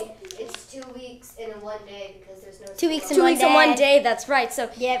 And let's, It's 2 weeks in 1 day because there's no 2 weeks in 2 one weeks day. in 1 day. That's right. So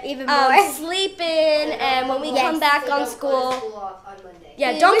Yep, even more. sleep in, and when we Yes. come back on school, on Monday.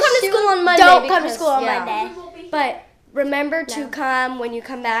 yeah, don't come to school on Monday. Don't come to because- school on yeah. Monday. But remember to No. come when you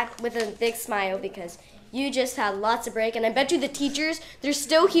come back with a big smile, because you just had lots of break, and I bet you the teachers, they're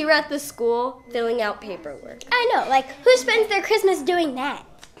still here at the school filling out paperwork. I know, like, who spends their Christmas doing that?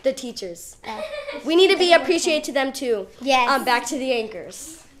 The teachers. We need to be appreciated to them too. Yes. Back to the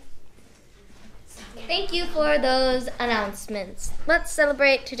anchors. Thank you for those announcements. Let's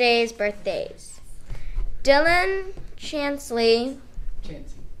celebrate today's birthdays. Dylan Chancey,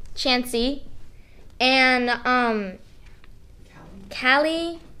 and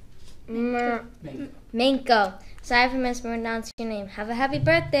Callie Manko. Sorry if I mispronounced your name. Have a happy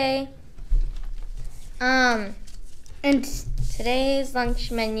birthday. And today's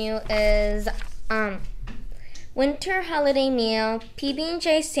lunch menu is winter holiday meal,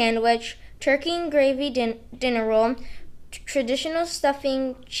 PB&J sandwich, turkey and gravy dinner roll, traditional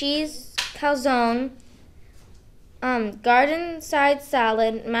stuffing, cheese calzone, garden side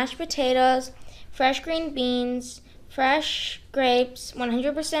salad, mashed potatoes, fresh green beans, fresh grapes,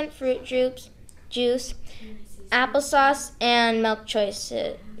 100% fruit juice, applesauce, and milk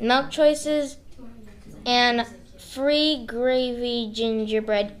choices, and free gravy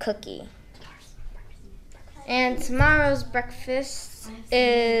gingerbread cookie. And tomorrow's breakfast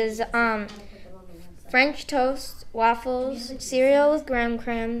is French toast, waffles, cereal with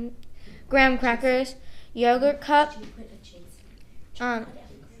graham crackers, yogurt cup,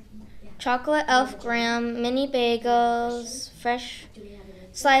 chocolate elf graham, mini bagels, fresh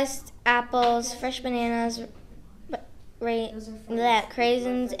sliced apples, fresh bananas,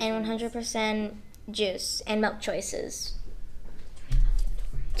 craisins, and 100% juice, and milk choices.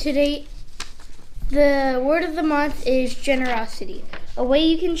 Today, the word of the month is generosity. A way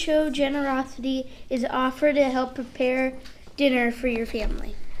you can show generosity is offer to help prepare dinner for your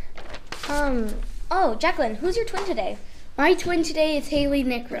family. Oh, Jacqueline, who's your twin today? My twin today is Haley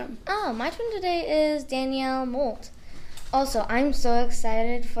Nickram. Oh, my twin today is Danielle Molt. Also, I'm so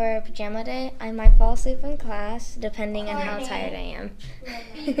excited for pajama day. I might fall asleep in class, depending on how tired I am.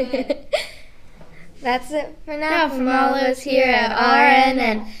 That's it for now from all of us here at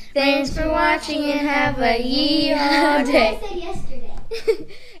RNN. Thanks for watching and have a yee-haw day. I said yesterday.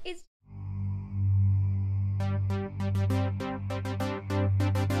 It's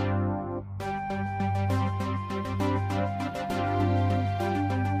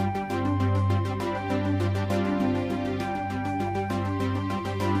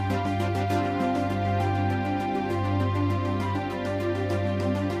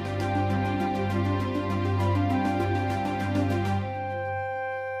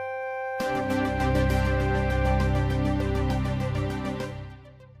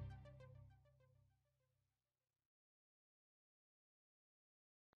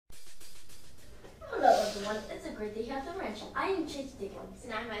I am Chase Dickens.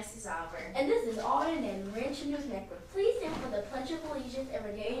 And I'm Mrs. Oliver. And this is Auden and Rancher News Network. Please stand for the Pledge of Allegiance and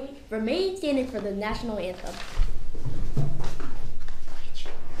remain standing for the national anthem.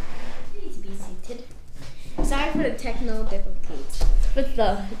 Please be seated. Sorry for the technical difficulties with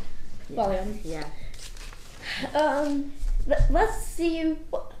the volume. Yeah. Let's see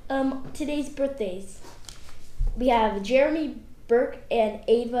today's birthdays. We have Jeremy Burke and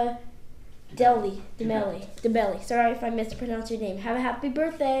Ava DeMelli. Sorry if I mispronounced your name. Have a happy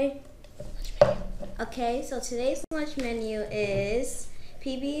birthday. Okay, so today's lunch menu is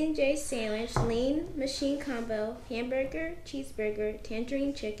PB&J sandwich, lean machine combo, hamburger, cheeseburger,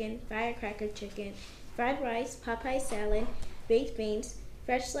 tangerine chicken, firecracker chicken, fried rice, Popeye salad, baked beans,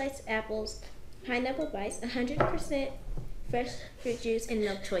 fresh sliced apples, pineapple bites, 100% fresh fruit juice, and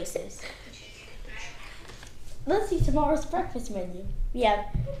milk choices. Let's see tomorrow's breakfast menu. We have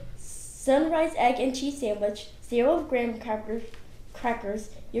sunrise egg and cheese sandwich, 0 graham crackers,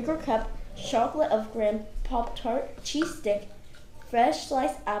 yogurt cup, chocolate of graham Pop-Tart, cheese stick, fresh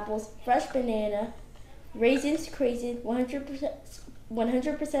sliced apples, fresh banana, raisins, craisin,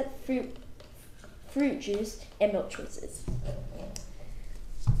 100% fruit juice, and milk choices.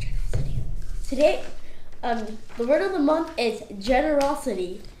 Today, the word of the month is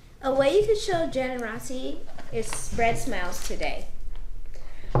generosity. A way you can show generosity is spread smiles today.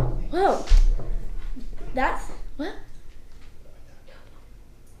 Whoa, that's what?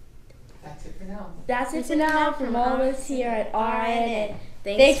 That's it for now. That's it for now from all of us here at RNN.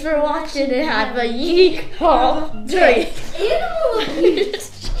 Thanks for watching and have a yeehaw day.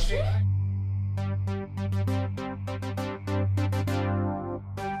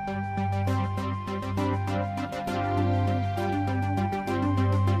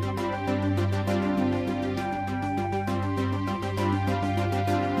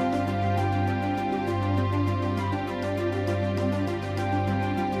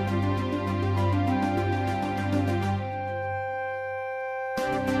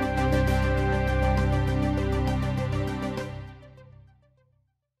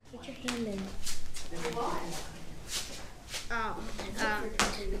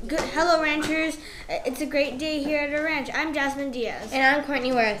 Hello, ranchers. It's a great day here at our ranch. I'm Jasmine Diaz. And I'm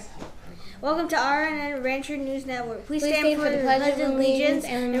Courtney Worth. Welcome to RNN Rancher News Network. Please stand for the Pledge of Allegiance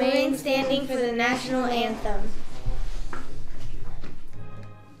and remain standing for the national anthem.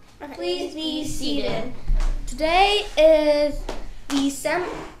 Please be seated. Today is December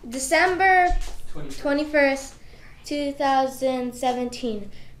 21st,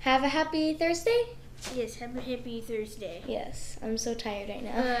 2017. Have a happy Thursday? Yes, have a happy Thursday. Yes, I'm so tired right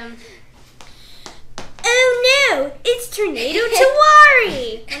now. Oh no! It's Tornado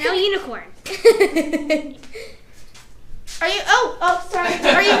Tawari! And now Unicorn. Are you? Oh, sorry.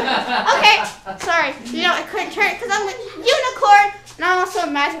 Are you? Okay, sorry. You know, I couldn't turn it because I'm a unicorn, and I'm also a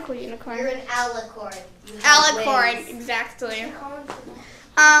magical unicorn. You're an alicorn. Alicorn, exactly.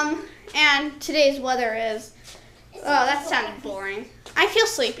 And today's weather is. Oh, that sounded boring. I feel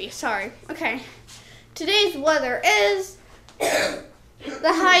sleepy. Sorry. Okay. Today's weather is.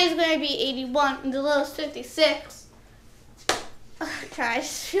 The high is going to be 81 and the low is 56. Okay, I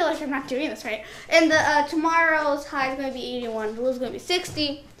just feel like I'm not doing this right. And the tomorrow's high is going to be 81, the low is going to be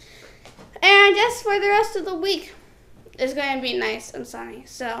 60. And just for the rest of the week, it's going to be nice and sunny.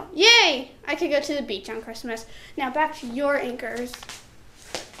 So, yay! I could go to the beach on Christmas. Now back to your anchors.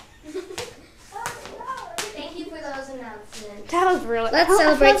 Thank you for those announcements. That was really. Let's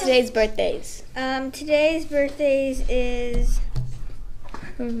celebrate today's birthdays. Today's birthdays is.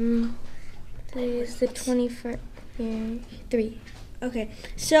 Today is the 21st. 3. Okay,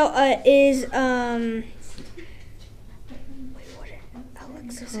 so is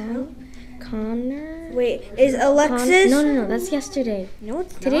Alexis Connor. Wait, is Alexis? No, that's yesterday. No,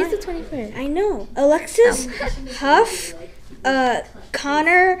 it's Today's not. the 21st. I know. Alexis Huff,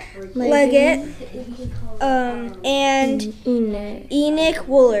 Connor Leggett, and Enoch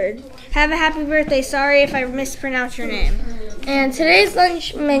Woolard. Have a happy birthday. Sorry if I mispronounced your name. And today's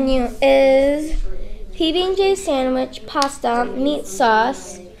lunch menu is PB&J sandwich, pasta, meat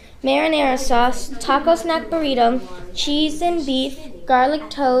sauce, marinara sauce, taco snack burrito, cheese and beef, garlic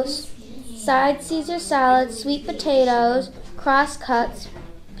toast, side Caesar salad, sweet potatoes, cross cuts,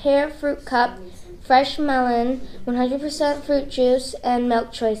 pear fruit cup, fresh melon, 100% fruit juice, and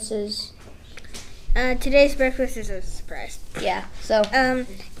milk choices. Today's breakfast is a surprise. Yeah, so,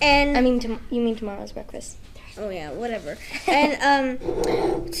 And you mean tomorrow's breakfast. Oh yeah, whatever. And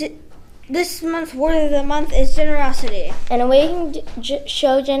this month's word of the month is generosity. And a way you can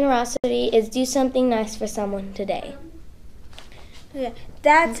show generosity is do something nice for someone today.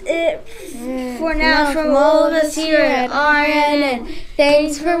 That's it for now from all of us here at RNN.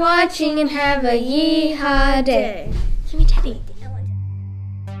 Thanks for watching and have a yeehaw day. Give me Teddy.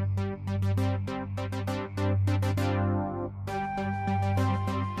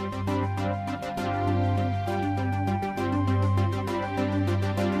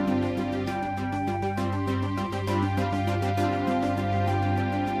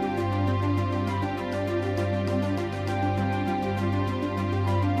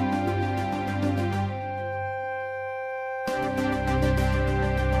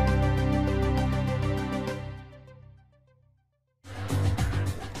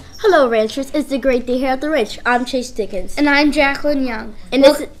 Hello, Ranchers. It's the great day here at the Ranch. I'm Chase Dickens. And I'm Jacqueline Young. And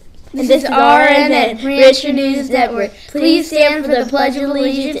this is RNN, Rancher News Network. Please stand for the Pledge of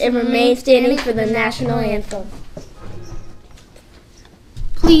Allegiance and remain standing for the National Anthem.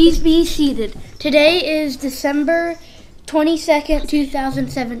 Please be seated. Today is December 22nd,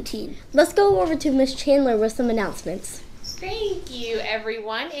 2017. Let's go over to Miss Chandler with some announcements. Thank you,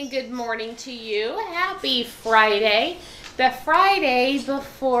 everyone, and good morning to you. Happy Friday. The Friday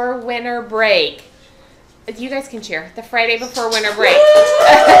before winter break. You guys can cheer. The Friday before winter break.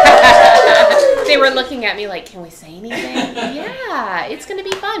 They were looking at me like, can we say anything? Yeah, it's going to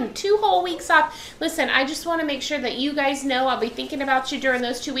be fun. 2 whole weeks off. Listen, I just want to make sure that you guys know I'll be thinking about you during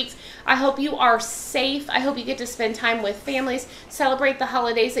those 2 weeks. I hope you are safe. I hope you get to spend time with families, celebrate the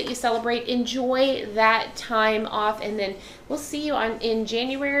holidays that you celebrate, enjoy that time off, and then we'll see you in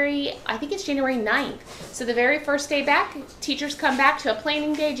January, I think it's January 9th. So the very first day back, teachers come back to a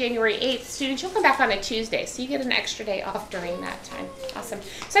planning day, January 8th. Students, you'll come back on a Tuesday, so you get an extra day off during that time. Awesome.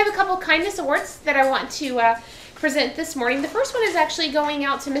 So I have a couple kindness awards that I want to present this morning. The first one is actually going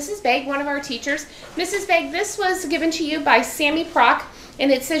out to Mrs. Begg, one of our teachers. Mrs. Begg, this was given to you by Sammy Prock,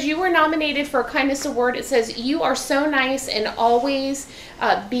 and it says you were nominated for a kindness award. It says you are so nice and always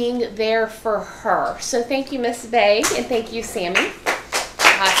being there for her. So thank you, Miss Begg, and thank you, Sammy.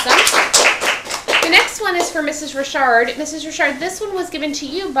 Awesome. The next one is for Mrs. Richard. Mrs. Richard, this one was given to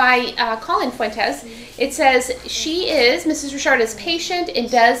you by Colin Fuentes. It says, Mrs. Richard is patient and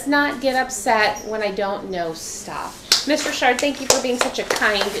does not get upset when I don't know stuff. Miss Richard, thank you for being such a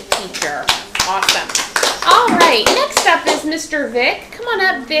kind teacher. Awesome. All right, next up is Mr. Vic. Come on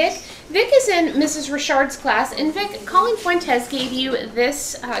up, Vic. Vic is in Mrs. Richard's class, and Vic, Colin Fuentes gave you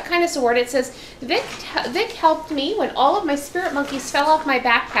this kindness award. It says, Vic helped me when all of my spirit monkeys fell off my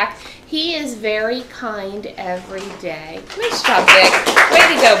backpack. He is very kind every day. Nice job, Vic.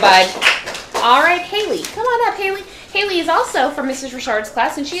 Way to go, bud. All right, Haley. Come on up, Haley. Haley is also from Mrs. Richard's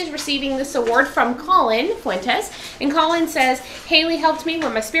class, and she is receiving this award from Colin Fuentes. And Colin says, Haley helped me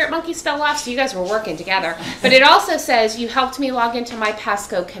when my spirit monkeys fell off, so you guys were working together. But it also says, you helped me log into my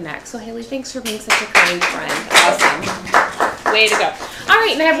Pasco Connect. So, Haley, thanks for being such a kind friend. Awesome. Way to go. All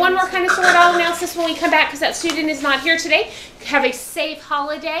right, and I have one more kindness award. I'll announce this when we come back because that student is not here today. Have a safe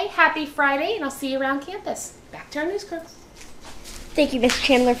holiday. Happy Friday, and I'll see you around campus. Back to our news crew. Thank you, Miss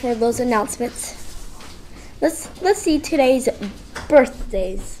Chandler, for those announcements. Let's see today's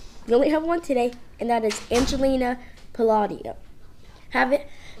birthdays. We only have one today, and that is Angelina Palladio. Have a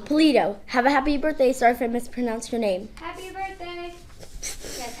happy birthday. Sorry if I mispronounced your name. Happy birthday.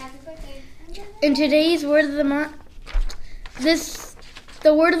 Yes, happy birthday. In today's word of the month,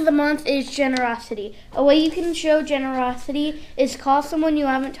 the word of the month is generosity. A way you can show generosity is call someone you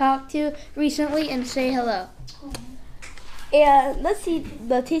haven't talked to recently and say hello. And let's see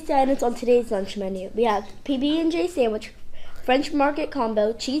the tasty items on today's lunch menu. We have PB&J sandwich, French market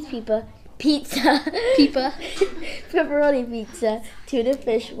combo, cheese pizza, pepperoni pizza, tuna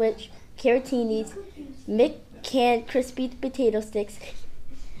fish with carrotinis, canned crispy potato sticks,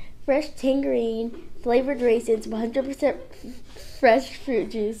 fresh tangerine, flavored raisins, 100% fresh fruit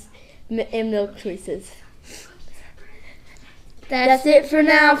juice, and milk choices. That's it for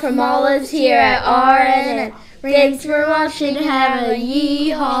now from all of us here at RNN. Thanks for watching. Have a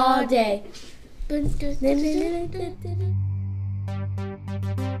yeehaw day.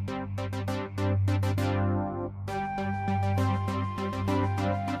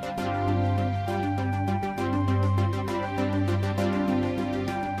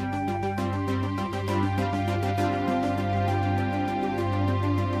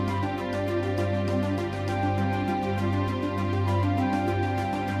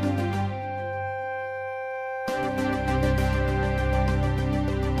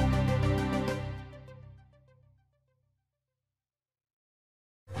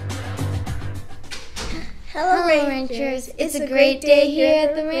 Hello, Ranchers. It's a great day here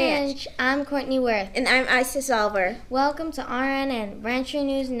at the ranch. I'm Courtney Worth. And I'm Isis Oliver. Welcome to RNN, Rancher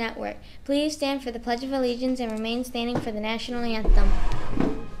News Network. Please stand for the Pledge of Allegiance and remain standing for the national anthem.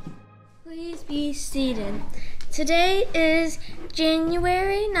 Please be seated. Today is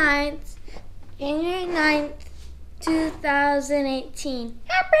January 9th, 2018.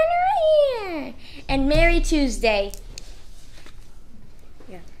 Happy New Year! And Merry Tuesday.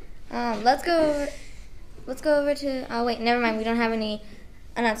 Yeah. Let's go over to, oh wait, never mind, we don't have any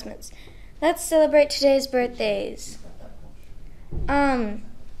announcements. Let's celebrate today's birthdays.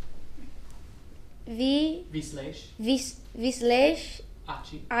 Vislesh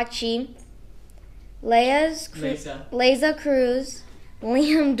Achi, Leza Cruz,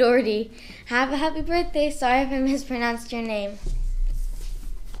 Liam Doherty. Have a happy birthday. Sorry if I mispronounced your name.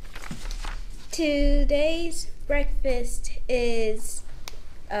 Today's breakfast is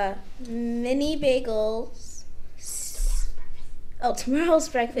mini bagels. Oh, tomorrow's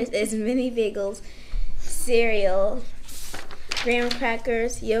breakfast is mini bagels, cereal, graham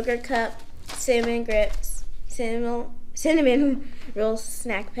crackers, yogurt cup, cinnamon grips, cinnamon roll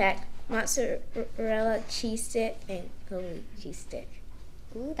snack pack, mozzarella cheese stick, and holy cheese stick.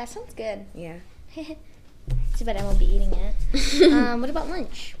 Ooh, that sounds good. Yeah. Too bad I won't be eating it. What about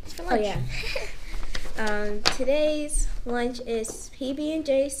lunch? What's for lunch? Oh, yeah. Today's lunch is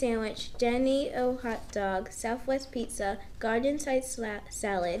PB&J sandwich, Jenny O hot dog, Southwest pizza, garden side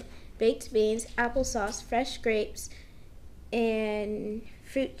salad, baked beans, applesauce, fresh grapes, and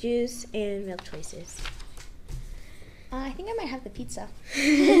fruit juice and milk choices. I think I might have the pizza.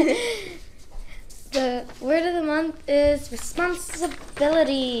 The word of the month is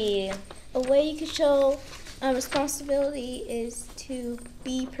responsibility. A way you can show responsibility is to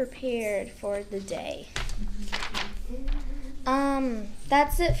be prepared for the day.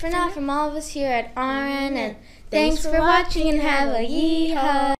 That's it for now from all of us here at RN, and thanks for watching and have a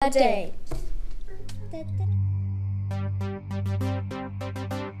yeehaw day.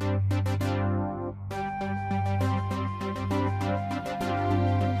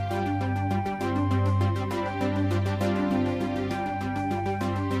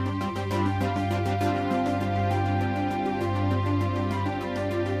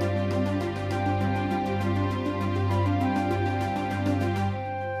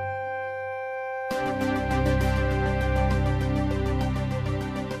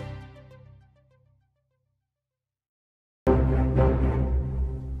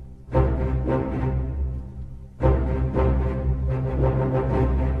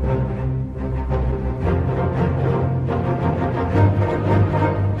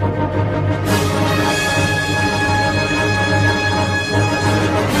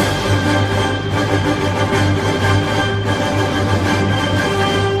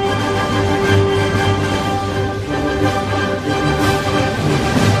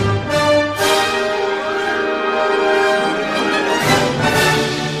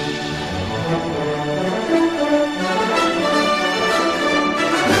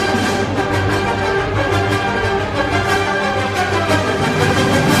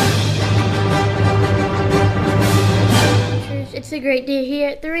 It's a great day here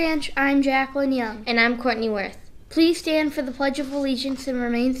at the ranch. I'm Jacqueline Young. And I'm Courtney Worth. Please stand for the Pledge of Allegiance and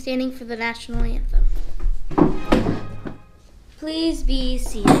remain standing for the national anthem. Please be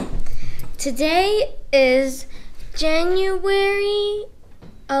seated. Today is January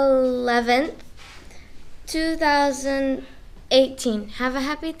 11th, 2018. Have a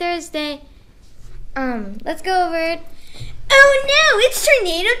happy Thursday. Let's go over it. Oh no, it's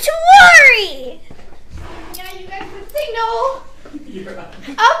Tornado Tawari! Yeah, you guys can signal.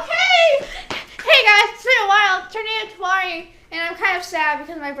 Okay. Hey guys, it's been a while. Tornado Tawari, and I'm kind of sad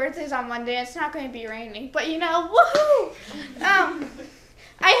because my birthday's on Monday. It's not going to be raining, but you know, woohoo! I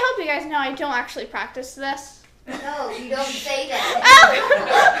hope you guys know I don't actually practice this. No, you don't say that.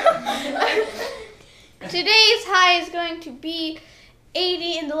 Today's high is going to be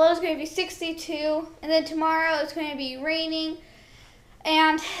 80, and the low is going to be 62, and then tomorrow it's going to be raining.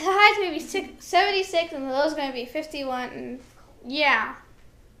 And the high is going to be 76, and the low is going to be 51. And yeah,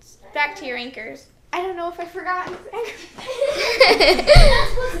 back to your anchors. I don't know if I forgot.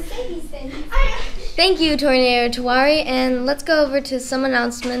 Thank you, Tornado Tawari. And let's go over to some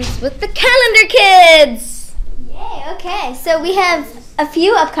announcements with the Calendar Kids. Yay, okay. So we have a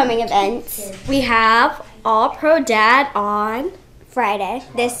few upcoming events. We have All Pro Dad on Friday.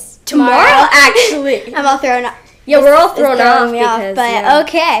 tomorrow actually. I'm all thrown up. Yeah, we're all thrown off me off, because, but yeah.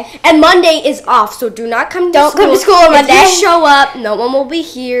 okay. And Monday is off, so do not come to Don't school. come to school on Monday. If you show up, no one will be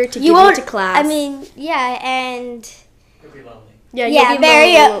here to give you to class. I mean, yeah, and yeah, yeah, you'll be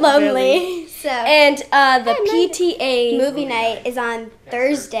very lonely. lonely. So And the PTA movie night is on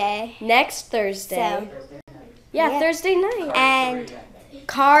Thursday. next Thursday. So yeah, Thursday night. and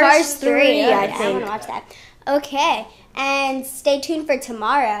Cars 3, I I want think. to watch that. Okay, and stay tuned for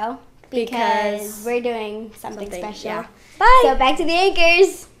tomorrow because we're doing something special. Yeah. Bye. So back to the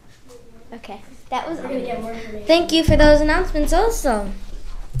anchors. Okay, that was. Thank you for those announcements also.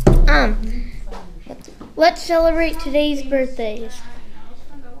 Let's celebrate today's birthdays.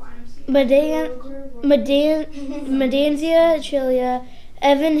 Madanzia Chilia,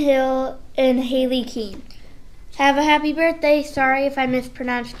 Evan Hill, and Haley Keene. Have a happy birthday. Sorry if I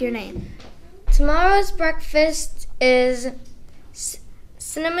mispronounced your name. Tomorrow's breakfast is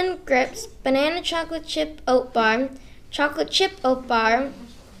cinnamon grits, banana chocolate chip oat bar,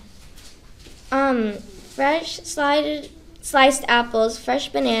 fresh sliced apples, fresh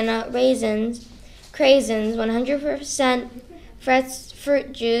banana, raisins, craisins, 100% fresh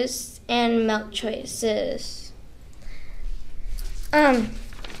fruit juice, and milk choices.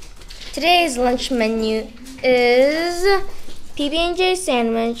 Today's lunch menu is PB&J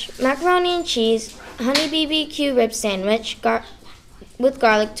sandwich, macaroni and cheese, honey BBQ rib sandwich with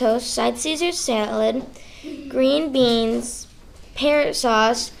garlic toast, side Caesar salad, green beans, pear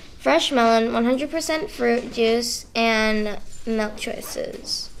sauce, fresh melon, 100% fruit juice, and milk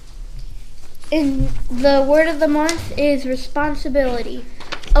choices. And the word of the month is responsibility.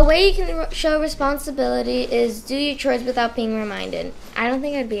 A way you can show responsibility is do your chores without being reminded. I don't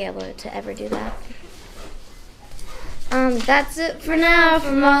think I'd be able to ever do that. That's it for now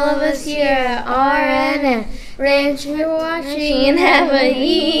from all of us here at RNN. Thanks for watching and have a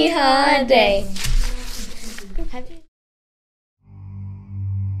yeehaw day.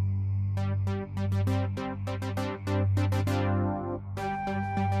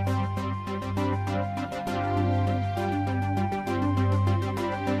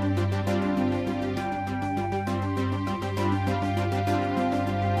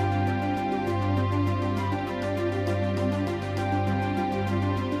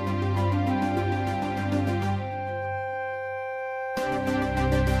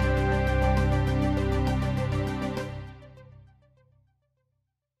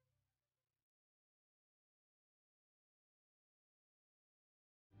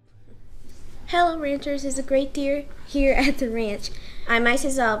 Hello, ranchers. It's a great day here at the ranch. I'm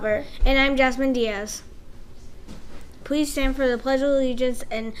Isis Alver. And I'm Jasmine Diaz. Please stand for the Pledge of Allegiance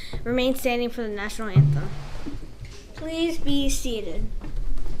and remain standing for the national anthem. Please be seated.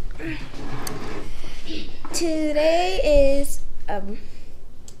 Today is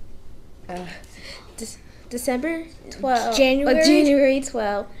December 12th. January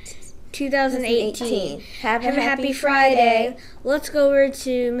 12th. 2018. Have a happy Friday. Let's go over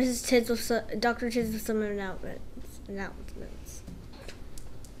to Mrs. Tids with Dr. Tids with some announcements.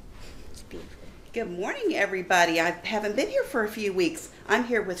 It's beautiful. Good morning, everybody. I haven't been here for a few weeks. I'm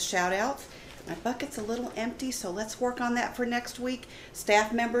here with shout outs. My bucket's a little empty, so let's work on that for next week.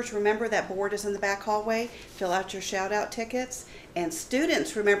 Staff members, remember that board is in the back hallway. Fill out your shout out tickets. And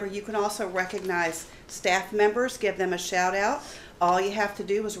students, remember you can also recognize staff members, give them a shout out. All you have to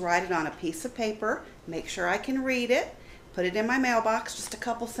do is write it on a piece of paper, make sure I can read it, put it in my mailbox, just a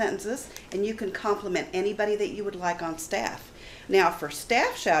couple sentences, and you can compliment anybody that you would like on staff. Now for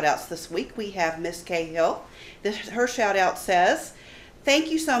staff shout outs this week, we have Miss Cahill. Her shout out says, "Thank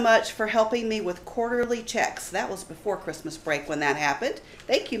you so much for helping me with quarterly checks." That was before Christmas break when that happened.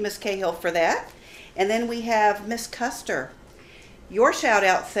 Thank you, Miss Cahill, for that. And then we have Miss Custer. Your shout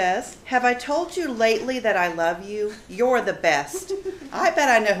out says, "Have I told you lately that I love you? You're the best." I bet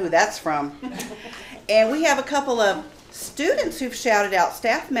I know who that's from. And we have a couple of students who've shouted out,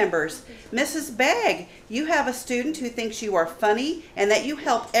 staff members. Mrs. Begg, you have a student who thinks you are funny and that you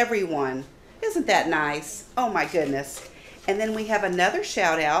help everyone. Isn't that nice? Oh my goodness. And then we have another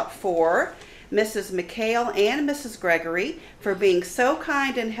shout out for Mrs. McHale and Mrs. Gregory for being so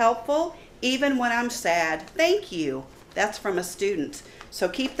kind and helpful even when I'm sad. Thank you. That's from a student. So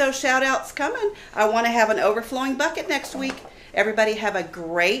keep those shout outs coming. I want to have an overflowing bucket next week. Everybody have a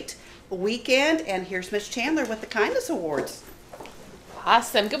great weekend. And here's Miss Chandler with the Kindness Awards.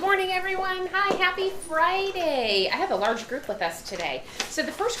 Awesome. Good morning, everyone. Hi, happy Friday. I have a large group with us today. So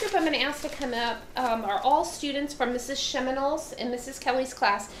the first group I'm going to ask to come up are all students from Mrs. Cheminel's and Mrs. Kelly's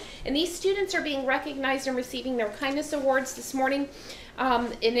class. And these students are being recognized and receiving their Kindness Awards this morning.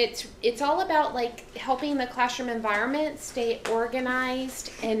 And it's all about like helping the classroom environment stay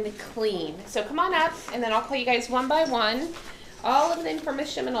organized and clean. So come on up, and then I'll call you guys one by one. All of them from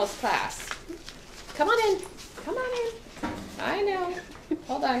Miss Cheminel's class. Come on in. Come on in. I know.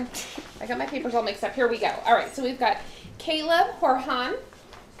 Hold on. I got my papers all mixed up. Here we go. All right. So we've got Caleb Horhan,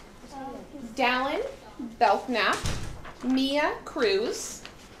 Dallin Belknap, Mia Cruz.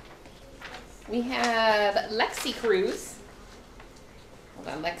 We have Lexi Cruz. Hold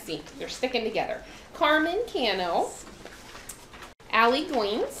on, Lexi. They're sticking together. Carmen Cano. Allie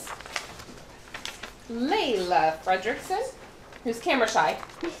Goins. Layla Fredrickson, who's camera shy.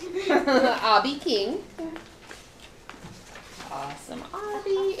 Abby King. Awesome,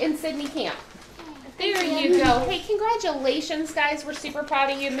 Abby. And Sydney Camp. There you go. Hey, congratulations, guys. We're super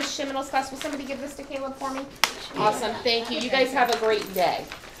proud of you. Miss Shiminal's class. Will somebody give this to Caleb for me? Awesome. Thank you. You guys have a great day.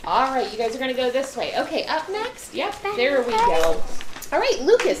 All right, you guys are going to go this way. Okay, up next. Yep, there we go. All right,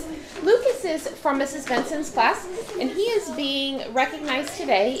 Lucas. Lucas is from Mrs. Benson's class, and he is being recognized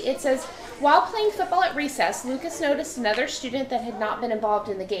today. It says, while playing football at recess, Lucas noticed another student that had not been involved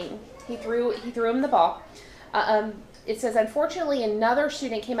in the game. He threw him the ball. It says, unfortunately, another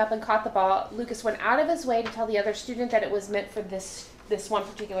student came up and caught the ball. Lucas went out of his way to tell the other student that it was meant for this one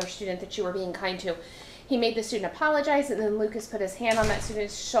particular student that you were being kind to. He made the student apologize, and then Lucas put his hand on that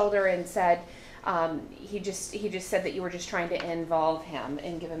student's shoulder and said, he just said that you were just trying to involve him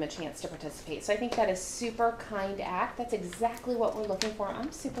and give him a chance to participate. So I think that is super kind act. That's exactly what we're looking for.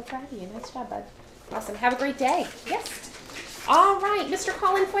 I'm super proud of you. Nice job, bud. Awesome. Have a great day. Yes. All right, Mr.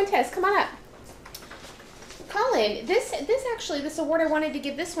 Colin Fuentes, come on up. Colin, this award, I wanted to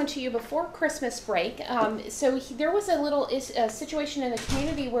give this one to you before Christmas break. There was a little situation in the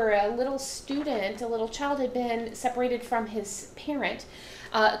community where a little child had been separated from his parent.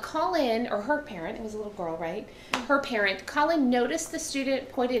 Colin, or her parent, it was a little girl, right? Her parent, Colin noticed the student,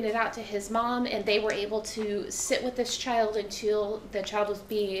 pointed it out to his mom, and they were able to sit with this child until the child was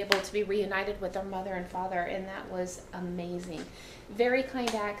being able to be reunited with their mother and father, and that was amazing. Very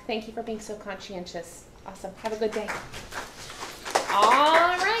kind act. Thank you for being so conscientious. Awesome. Have a good day.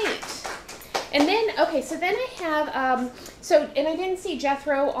 All right. And then, okay, so then I have, and I didn't see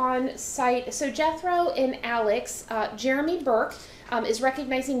Jethro on site. So Jethro and Alex, Jeremy Burke is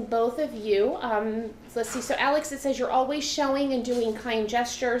recognizing both of you. Let's see, so Alex, it says you're always showing and doing kind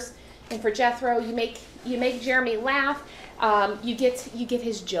gestures. And for Jethro, you make Jeremy laugh. You get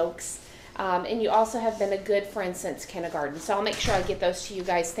his jokes. And you also have been a good friend since kindergarten. So I'll make sure I get those to you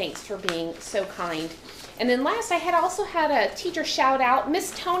guys. Thanks for being so kind. And then last, I also had a teacher shout out.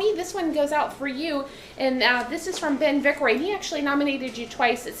 Miss Tony, this one goes out for you. And this is from Ben Vickery. He actually nominated you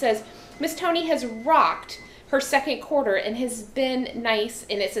twice. It says, Miss Tony has rocked her second quarter and has been nice.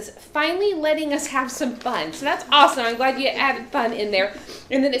 And it says, finally letting us have some fun. So that's awesome. I'm glad you added fun in there.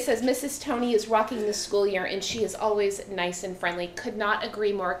 And then it says, Mrs. Tony is rocking the school year and she is always nice and friendly. Could not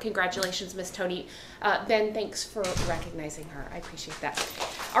agree more. Congratulations, Miss Tony. Ben, thanks for recognizing her. I appreciate that.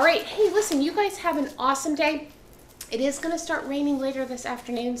 All right. Hey, listen, you guys have an awesome day. It is going to start raining later this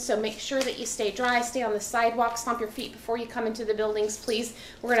afternoon, so make sure that you stay dry, stay on the sidewalk, stomp your feet before you come into the buildings, please.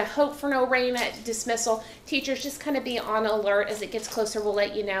 We're going to hope for no rain at dismissal. Teachers, just kind of be on alert. As it gets closer, we'll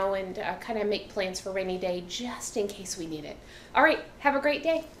let you know and kind of make plans for rainy day just in case we need it. All right, have a great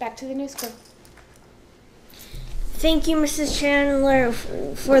day. Back to the news crew. Thank you, Mrs. Chandler,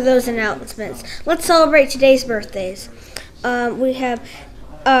 for those announcements. Let's celebrate today's birthdays. We have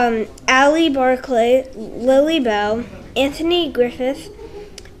Allie Barclay, Lily Bell, Anthony Griffith,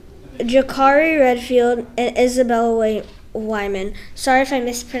 Jakari Redfield, and Isabella Wyman. Sorry if I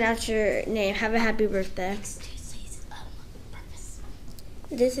mispronounced your name. Have a happy birthday.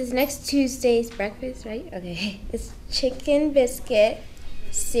 This is next Tuesday's breakfast, right? Okay. It's chicken biscuit,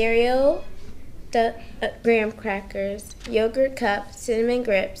 cereal, graham crackers, yogurt cup, cinnamon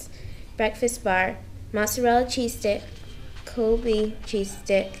grips, breakfast bar, mozzarella cheese stick, Kobe cheese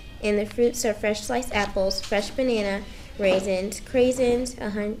stick, and the fruits are fresh sliced apples, fresh banana, raisins, craisins,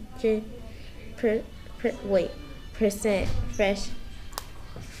 100%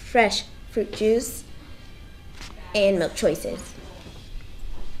 fresh fruit juice, and milk choices.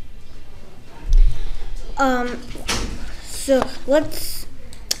 Now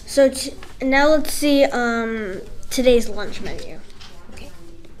let's see today's lunch menu. Okay.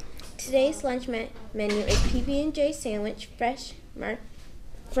 Today's lunch menu is PB&J sandwich,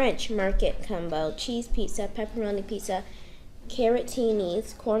 French market combo, cheese pizza, pepperoni pizza,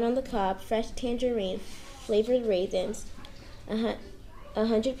 carrotinis, corn on the cob, fresh tangerine, flavored raisins,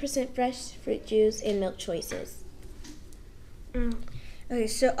 100% fresh fruit juice, and milk choices. Okay,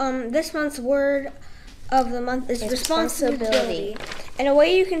 so this month's word of the month is responsibility. And a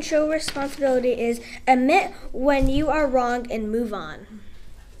way you can show responsibility is admit when you are wrong and move on.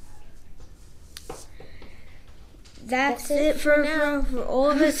 That's it for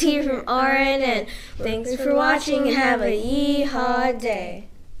all of us here from RNN. Thanks for watching and have a yeehaw day.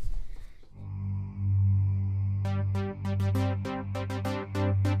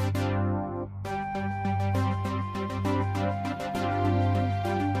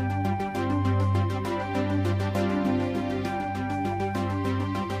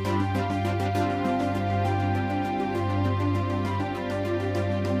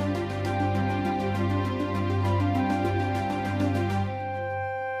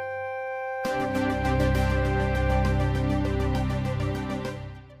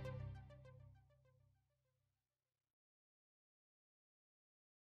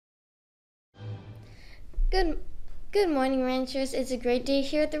 Good morning, ranchers. It's a great day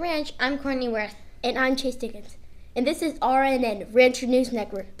here at the ranch. I'm Courtney Worth. And I'm Chase Dickens. And this is RNN, Rancher News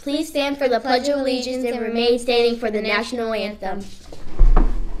Network. Please stand for the Pledge of Allegiance and remain standing for the national anthem.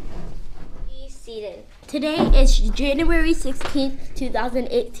 Be seated. Today is January 16th,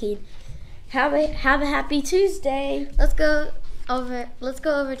 2018. Have a happy Tuesday. Let's go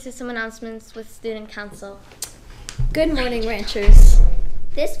over to some announcements with Student Council. Good morning, ranchers.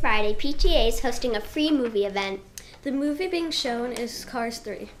 This Friday, PTA is hosting a free movie event. The movie being shown is Cars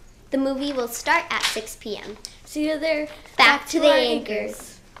 3. The movie will start at 6 p.m. See you there. Back to the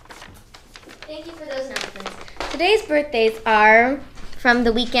anchors. Thank you for those announcements. Today's birthdays are from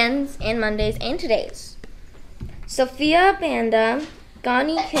the weekends and Mondays and today's. Sophia Banda,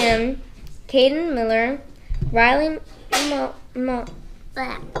 Gani Kim, Caden Miller, Riley Riley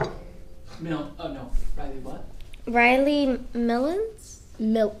what? Riley Millens?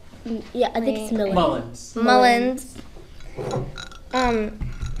 Yeah, I think it's Mullins. Mullins.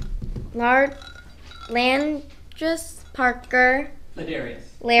 Landris Parker.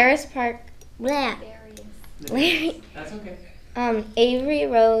 Laris Park. Blah. Larry. That's okay. Avery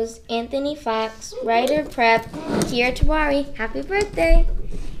Rose, Anthony Fox, Ryder Prep, Kiera Tawari, happy birthday,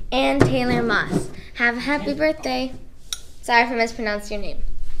 and Taylor Moss. Have a happy birthday. Sorry if I mispronounced your name.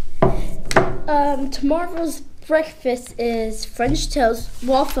 Tomorrow's breakfast is French toast,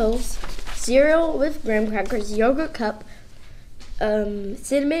 waffles, cereal with graham crackers, yogurt cup,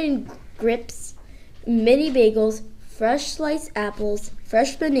 cinnamon grips, mini bagels, fresh sliced apples,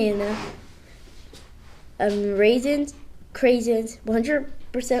 fresh banana, raisins, craisins,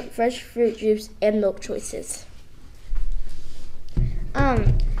 100% fresh fruit juice, and milk choices.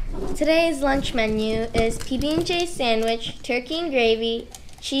 Today's lunch menu is PB&J sandwich, turkey and gravy,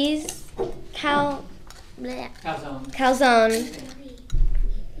 cheese, calzone,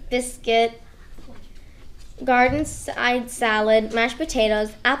 biscuit, garden side salad, mashed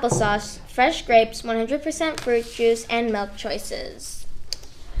potatoes, applesauce, fresh grapes, 100% fruit juice, and milk choices.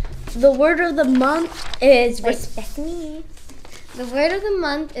 The word of the month is That's me. The word of the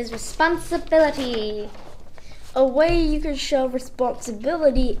month is responsibility. A way you can show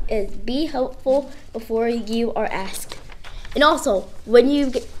responsibility is be helpful before you are asked. And also, when you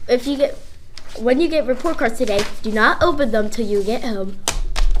get report cards today, do not open them till you get home.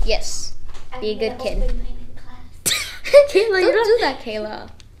 Yes. Be a good kid. Kayla, Don't do that, Kayla.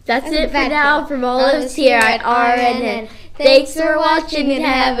 That's it for now from all of us here at RNN. Thanks for watching and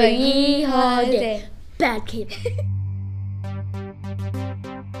have a yee-haw day. Bad Kayla.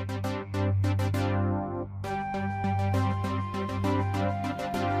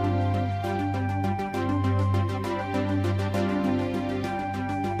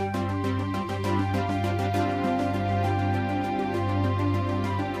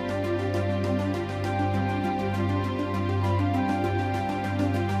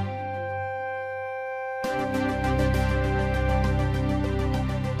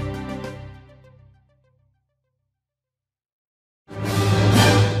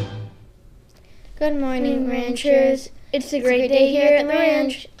 Good morning, ranchers. It's a great day here at the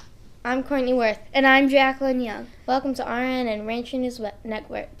ranch. I'm Courtney Worth. And I'm Jacqueline Young. Welcome to RN and Rancher News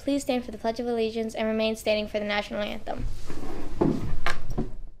Network. Please stand for the Pledge of Allegiance and remain standing for the national anthem.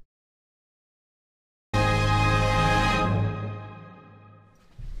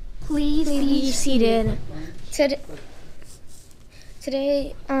 Please be seated. Today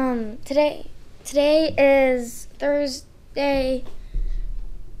is Thursday,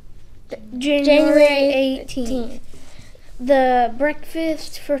 January 18th. The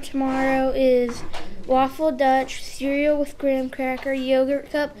breakfast for tomorrow is waffle Dutch, cereal with graham cracker,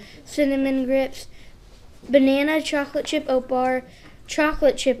 yogurt cup, cinnamon grips, banana chocolate chip oat bar.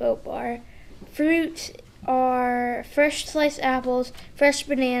 Fruits are fresh sliced apples, fresh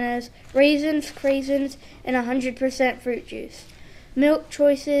bananas, raisins, craisins, and 100% fruit juice. Milk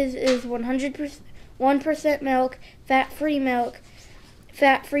choices is 1% milk,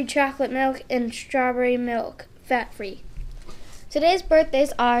 fat-free chocolate milk, and strawberry milk, fat-free. Today's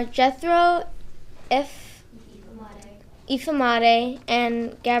birthdays are Jethro Ifamade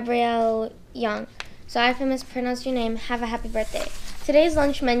and Gabrielle Young. Sorry if I mispronounced your name. Have a happy birthday. Today's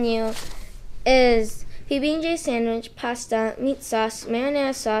lunch menu is PB&J sandwich, pasta, meat sauce,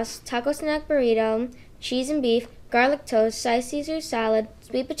 marinara sauce, taco snack burrito, cheese and beef, garlic toast, sliced Caesar salad,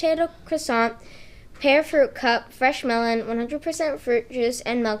 sweet potato croissant, pear fruit cup, fresh melon, 100% fruit juice,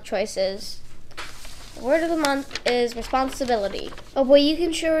 and milk choices. The word of the month is responsibility. A way you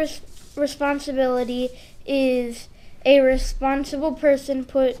can show responsibility is a responsible person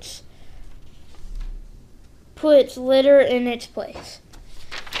puts litter in its place.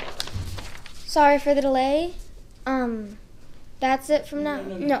 sorry for the delay. That's it from now.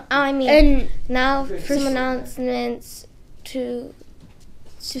 No, I mean, and now for some announcements to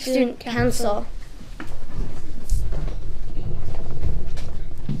student council.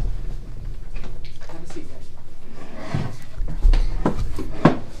 Have a seat, guys.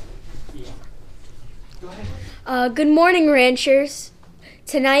 Go ahead. Good morning, Ranchers.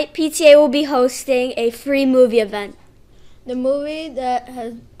 Tonight, PTA will be hosting a free movie event. the movie that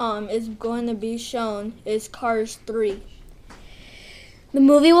is going to be shown is Cars 3. The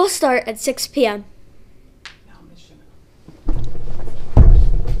movie will start at 6 p.m. Now, Miss Chanel.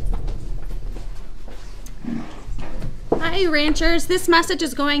 Hi, Ranchers. This message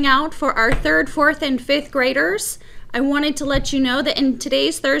is going out for our 3rd, 4th, and 5th graders. I wanted to let you know that in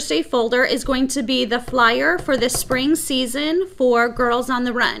today's Thursday folder is going to be the flyer for the spring season for Girls on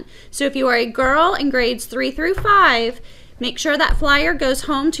the Run. So if you are a girl in grades 3 through 5, make sure that flyer goes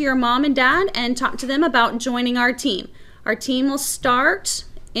home to your mom and dad and talk to them about joining our team. Our team will start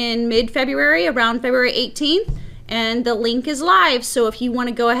in mid-February, around February 18th, and the link is live. So if you want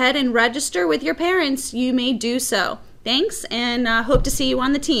to go ahead and register with your parents, you may do so. Thanks, and hope to see you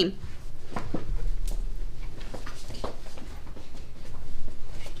on the team.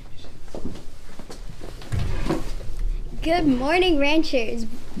 Good morning, Ranchers.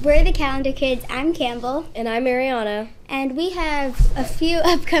 We're the Calendar Kids. I'm Campbell. And I'm Mariana. And we have a few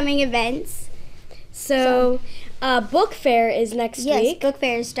upcoming events. So book fair is next week. Yes, book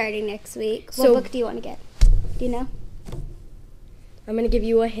fair is starting next week. So- What book do you want to get? Do you know? I'm going to give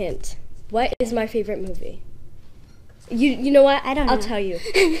you a hint. What is my favorite movie? You know what? I don't know. I'll tell you.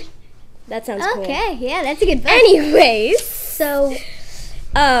 That sounds cool. Okay, yeah, that's a good book. Anyways, so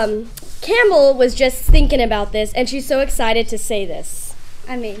Campbell was just thinking about this, and she's so excited to say this.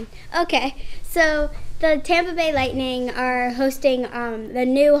 Okay. So the Tampa Bay Lightning are hosting the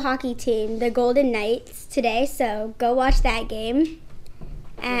new hockey team, the Golden Knights, today. So go watch that game.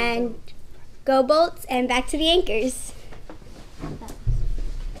 And go Bolts, and back to the Anchors.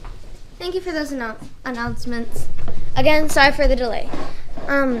 Thank you for those announcements. Again, sorry for the delay.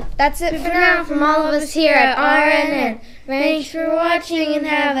 That's it for now from all of us here at RNN. Thanks for watching and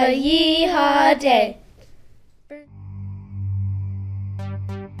have a yeehaw day.